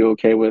think I would do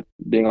okay with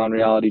being on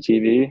reality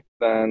TV,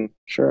 then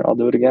sure, I'll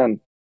do it again.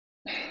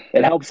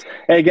 It helps.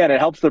 Again, it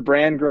helps the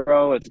brand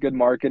grow. It's good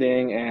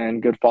marketing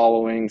and good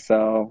following.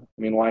 So,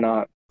 I mean, why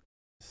not?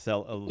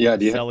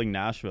 Selling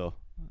Nashville,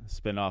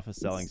 spin off of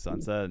Selling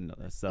Sunset, and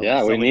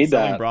we need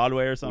selling that.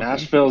 Broadway or something.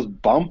 Nashville's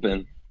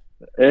bumping.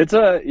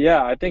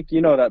 I think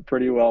you know that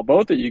pretty well.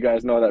 Both of you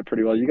guys know that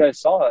pretty well. You guys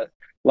saw it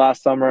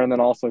last summer, and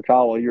then also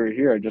Kyle while you were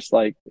here. Just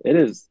like, it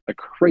is a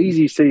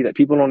crazy city that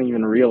people don't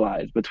even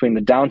realize, between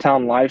the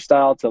downtown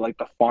lifestyle to like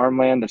the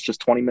farmland that's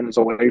just 20 minutes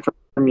away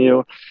from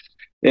you.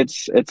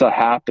 It's a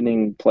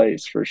happening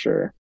place for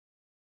sure.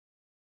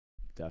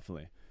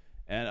 Definitely.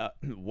 And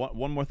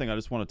one more thing I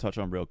just want to touch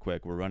on real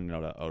quick. We're running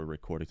out of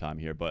recording time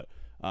here, but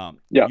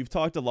you've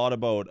talked a lot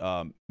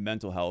about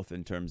mental health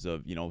in terms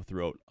of,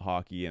 throughout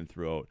hockey and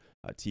throughout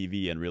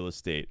TV and real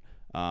estate.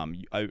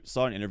 I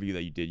saw an interview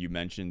that you did. You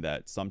mentioned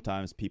that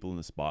sometimes people in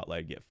the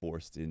spotlight get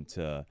forced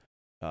into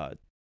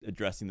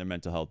addressing their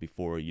mental health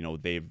before,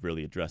 they've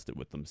really addressed it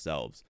with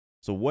themselves.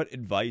 So what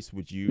advice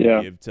would you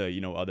give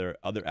to,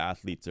 other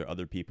athletes or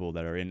other people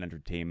that are in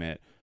entertainment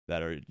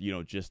that are,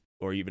 just,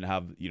 or even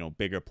have,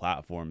 bigger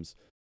platforms,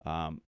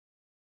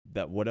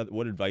 that what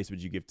advice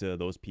would you give to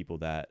those people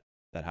that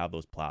have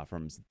those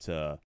platforms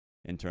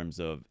in terms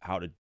of how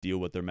to deal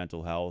with their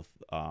mental health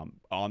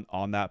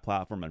on that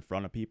platform in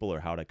front of people,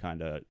 or how to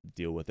kind of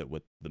deal with it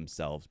with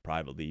themselves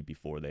privately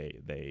before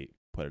they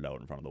put it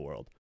out in front of the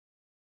world?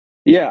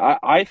 Yeah,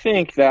 I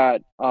think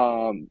that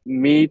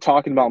me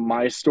talking about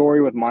my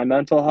story with my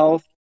mental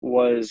health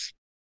was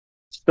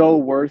so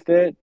worth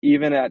it,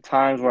 even at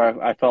times where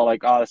I felt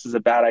like, oh, this is a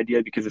bad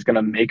idea because it's going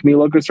to make me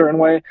look a certain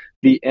way.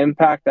 The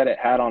impact that it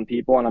had on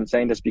people, and I'm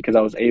saying this because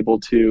I was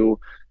able to,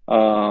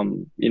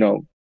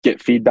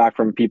 get feedback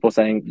from people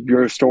saying,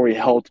 your story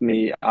helped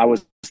me. I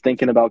was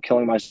thinking about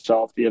killing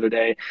myself the other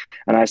day,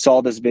 and I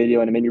saw this video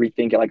and it made me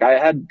rethink it. Like, I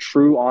had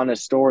true,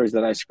 honest stories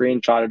that I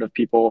screenshotted of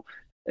people,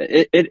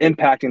 it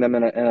impacting them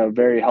in a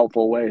very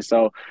helpful way.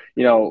 So,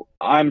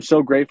 I'm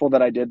so grateful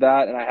that I did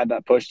that, and I had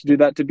that push to do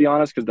that, to be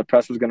honest, because the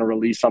press was going to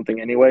release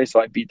something anyway. So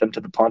I beat them to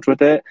the punch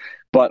with it.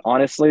 But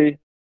honestly,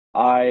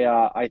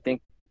 I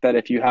think that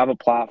if you have a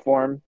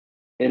platform,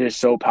 it is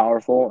so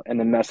powerful, and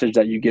the message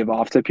that you give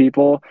off to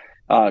people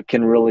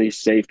can really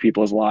save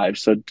people's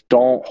lives. So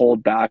don't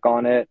hold back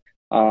on it.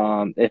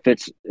 If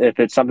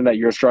it's something that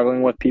you're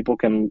struggling with, people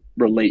can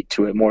relate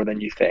to it more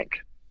than you think.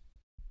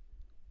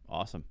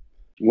 Awesome.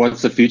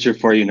 What's the future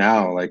for you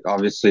now? Like,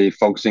 obviously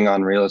focusing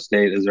on real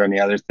estate. Is there any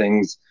other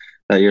things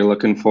that you're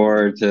looking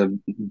forward to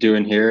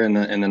doing here in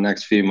the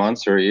next few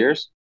months or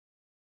years?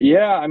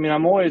 Yeah, I mean,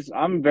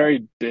 I'm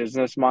very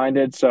business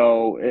minded.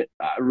 So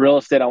real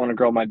estate, I want to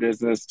grow my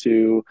business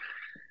to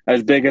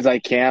as big as I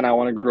can. I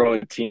want to grow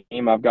a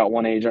team. I've got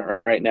one agent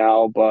right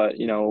now, but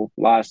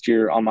last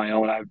year on my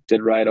own, I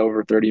did right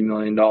over $30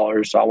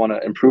 million. So I want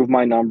to improve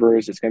my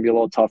numbers. It's going to be a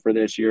little tougher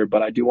this year,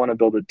 but I do want to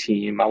build a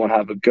team. I want to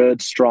have a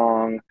good,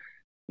 strong,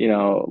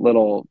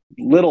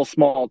 little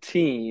small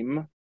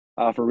team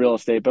for real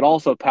estate. But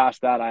also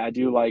past that, I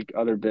do like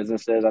other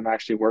businesses. I'm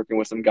actually working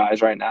with some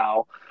guys right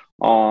now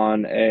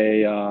on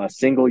a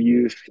single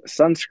use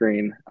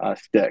sunscreen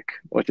stick,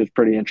 which is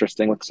pretty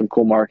interesting with some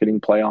cool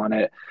marketing play on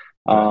it,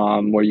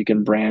 where you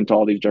can brand to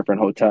all these different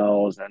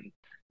hotels and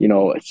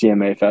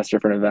CMA Fest,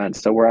 different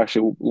events. So we're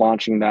actually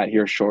launching that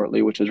here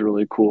shortly, which is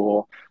really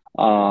cool.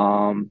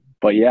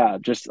 But yeah,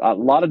 just a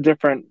lot of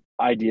different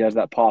ideas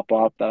that pop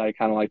up that I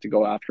kind of like to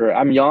go after.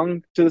 I'm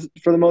young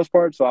for the most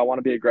part, so I want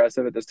to be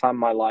aggressive at this time of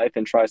my life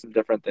and try some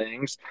different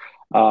things.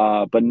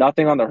 But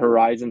nothing on the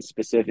horizon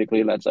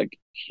specifically that's like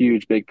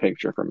huge, big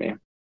picture for me.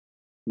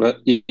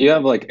 But you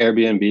have like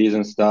Airbnbs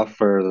and stuff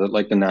for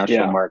like the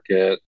national Yeah.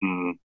 market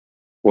and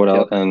what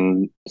else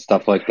and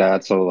stuff like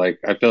that. So like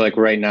I feel like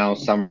right now,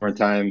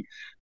 summertime,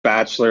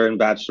 bachelor and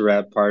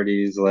bachelorette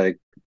parties, like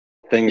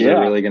things are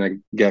Yeah. really gonna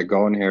get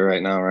going here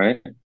right now,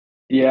 right?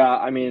 Yeah,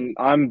 I mean,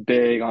 I'm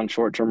big on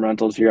short-term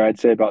rentals here. I'd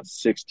say about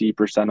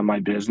 60% of my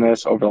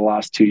business over the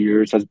last 2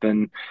 years has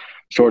been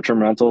short-term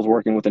rentals,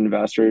 working with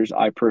investors.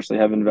 I personally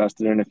have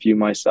invested in a few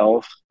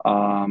myself.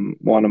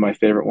 One of my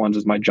favorite ones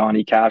is my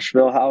Johnny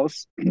Cashville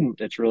house.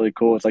 It's really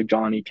cool. It's like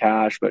Johnny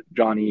Cash, but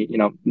Johnny,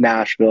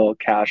 Nashville,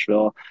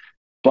 Cashville.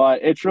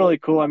 But it's really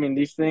cool. I mean,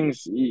 these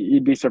things,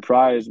 you'd be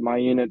surprised. My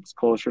unit's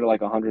closer to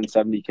like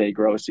 170K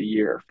gross a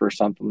year for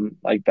something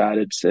like that.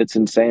 It's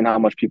insane how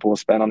much people will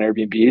spend on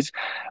Airbnbs.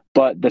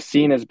 But the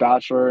scene is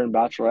bachelor and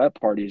bachelorette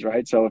parties,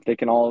 right? So if they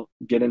can all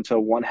get into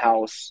one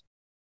house,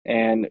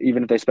 and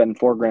even if they spend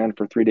 4 grand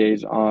for 3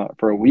 days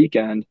for a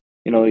weekend,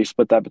 you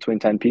split that between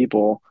 10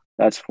 people,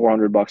 that's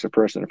 $400 a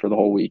person for the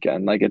whole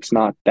weekend. Like, it's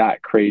not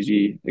that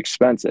crazy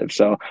expensive.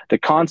 So the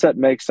concept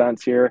makes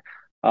sense here.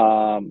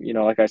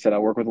 Like I said, I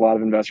work with a lot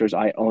of investors.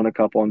 I own a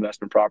couple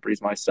investment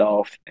properties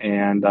myself,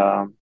 and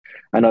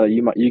I know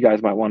that you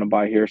guys might want to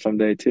buy here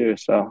someday too.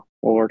 So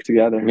we'll work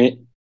together. Me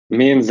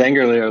and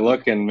Zengerly are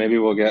looking. Maybe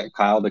we'll get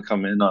Kyle to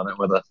come in on it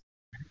with us.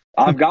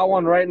 I've got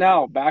one right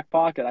now, back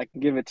pocket. I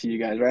can give it to you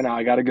guys right now.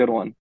 I got a good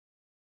one.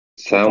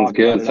 Sounds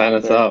good. Sign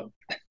us up.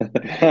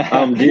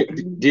 Do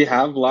you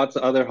have lots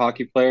of other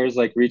hockey players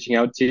like reaching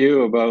out to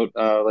you about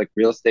like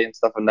real estate and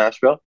stuff in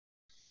Nashville?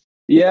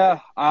 Yeah,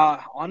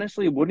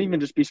 honestly, it wouldn't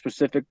even just be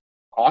specific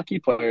hockey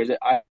players.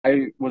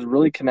 I was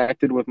really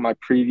connected with my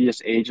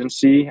previous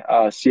agency,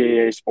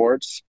 CAA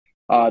Sports.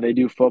 They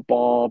do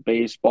football,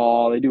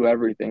 baseball, they do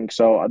everything.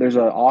 So there's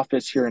an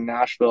office here in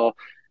Nashville,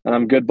 and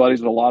I'm good buddies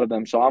with a lot of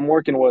them. So I'm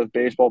working with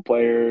baseball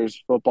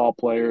players, football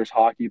players,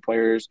 hockey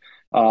players,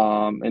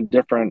 and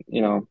different,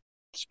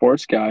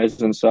 sports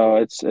guys. And so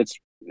it's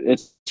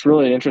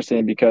really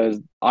interesting because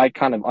I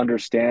kind of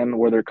understand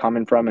where they're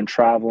coming from and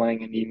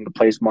traveling and needing to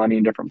place money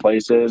in different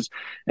places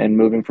and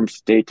moving from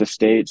state to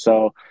state.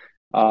 So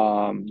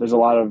there's a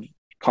lot of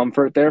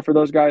comfort there for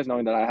those guys,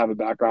 knowing that I have a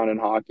background in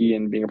hockey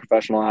and being a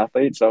professional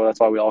athlete. So that's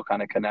why we all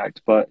kind of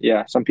connect. But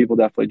yeah, some people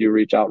definitely do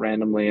reach out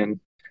randomly and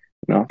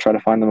try to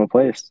find them a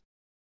place.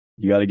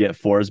 You got to get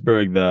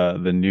Forsberg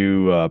the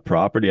new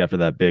property after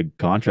that big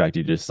contract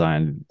you just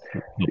signed.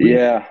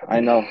 Yeah, I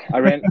know. I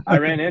run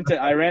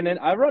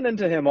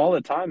into him all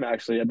the time,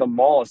 actually, at the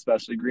mall,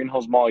 especially Green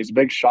Hills Mall. He's a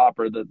big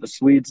shopper. The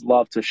Swedes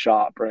love to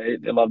shop,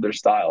 right? They love their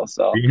style.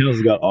 So Green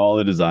Hill's got all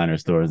the designer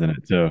stores in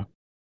it too.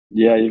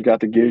 yeah, you've got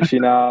the Gucci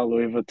now,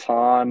 Louis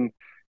Vuitton,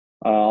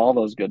 all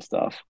those good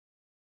stuff.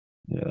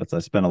 Yeah, I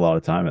spent a lot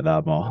of time at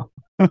that mall.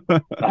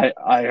 I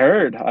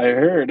heard.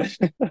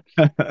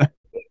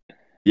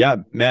 Yeah,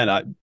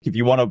 man. If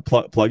you want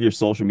to plug your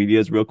social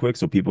medias real quick,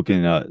 so people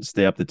can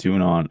stay up to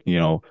tune on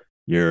your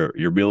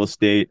real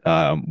estate,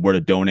 where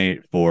to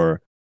donate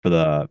for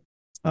the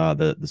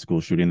school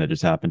shooting that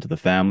just happened to the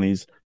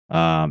families,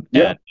 and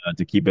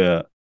to keep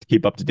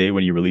up to date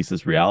when you release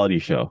this reality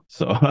show.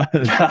 So,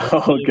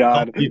 oh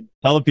God,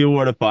 tell the people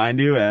where to find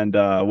you and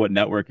what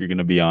network you're going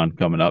to be on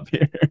coming up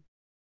here.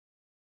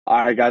 All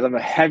right, guys, I'm a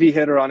heavy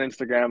hitter on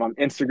Instagram. I'm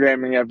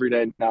Instagramming every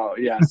day now.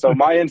 Yeah, so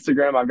my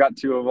Instagram, I've got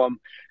two of them,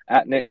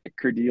 at Nic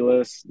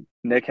Kerdiles.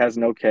 Nick has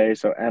no K,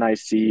 so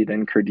Nic,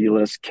 then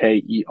Kerdiles,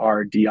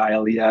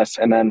 Kerdiles.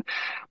 And then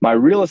my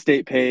real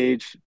estate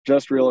page,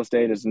 just real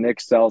estate, is Nick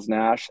Sells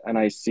Nash,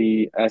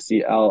 NicSells,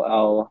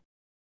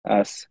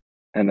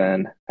 and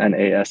then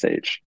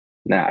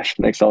NASH.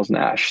 Nick Sells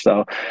Nash.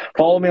 So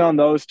follow me on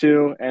those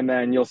two, and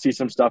then you'll see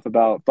some stuff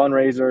about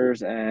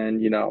fundraisers,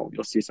 and you'll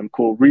see some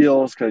cool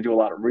reels because I do a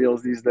lot of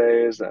reels these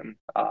days, and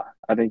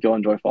I think you'll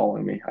enjoy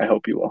following me. I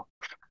hope you will.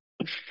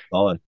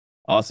 Solid.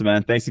 Awesome,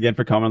 man. Thanks again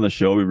for coming on the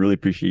show. We really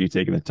appreciate you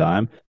taking the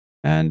time,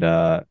 and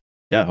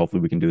yeah, hopefully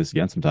we can do this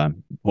again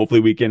sometime. Hopefully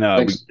we can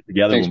we get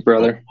together. Thanks,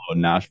 brother.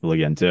 In Nashville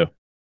again too.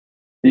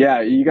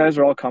 Yeah, you guys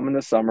are all coming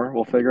this summer.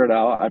 We'll figure it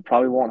out. I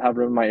probably won't have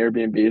room in my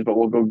Airbnbs, but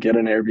we'll go get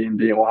an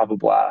Airbnb and we'll have a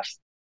blast.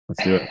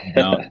 Let's do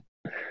it.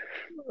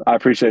 I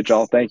appreciate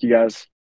y'all. Thank you, guys.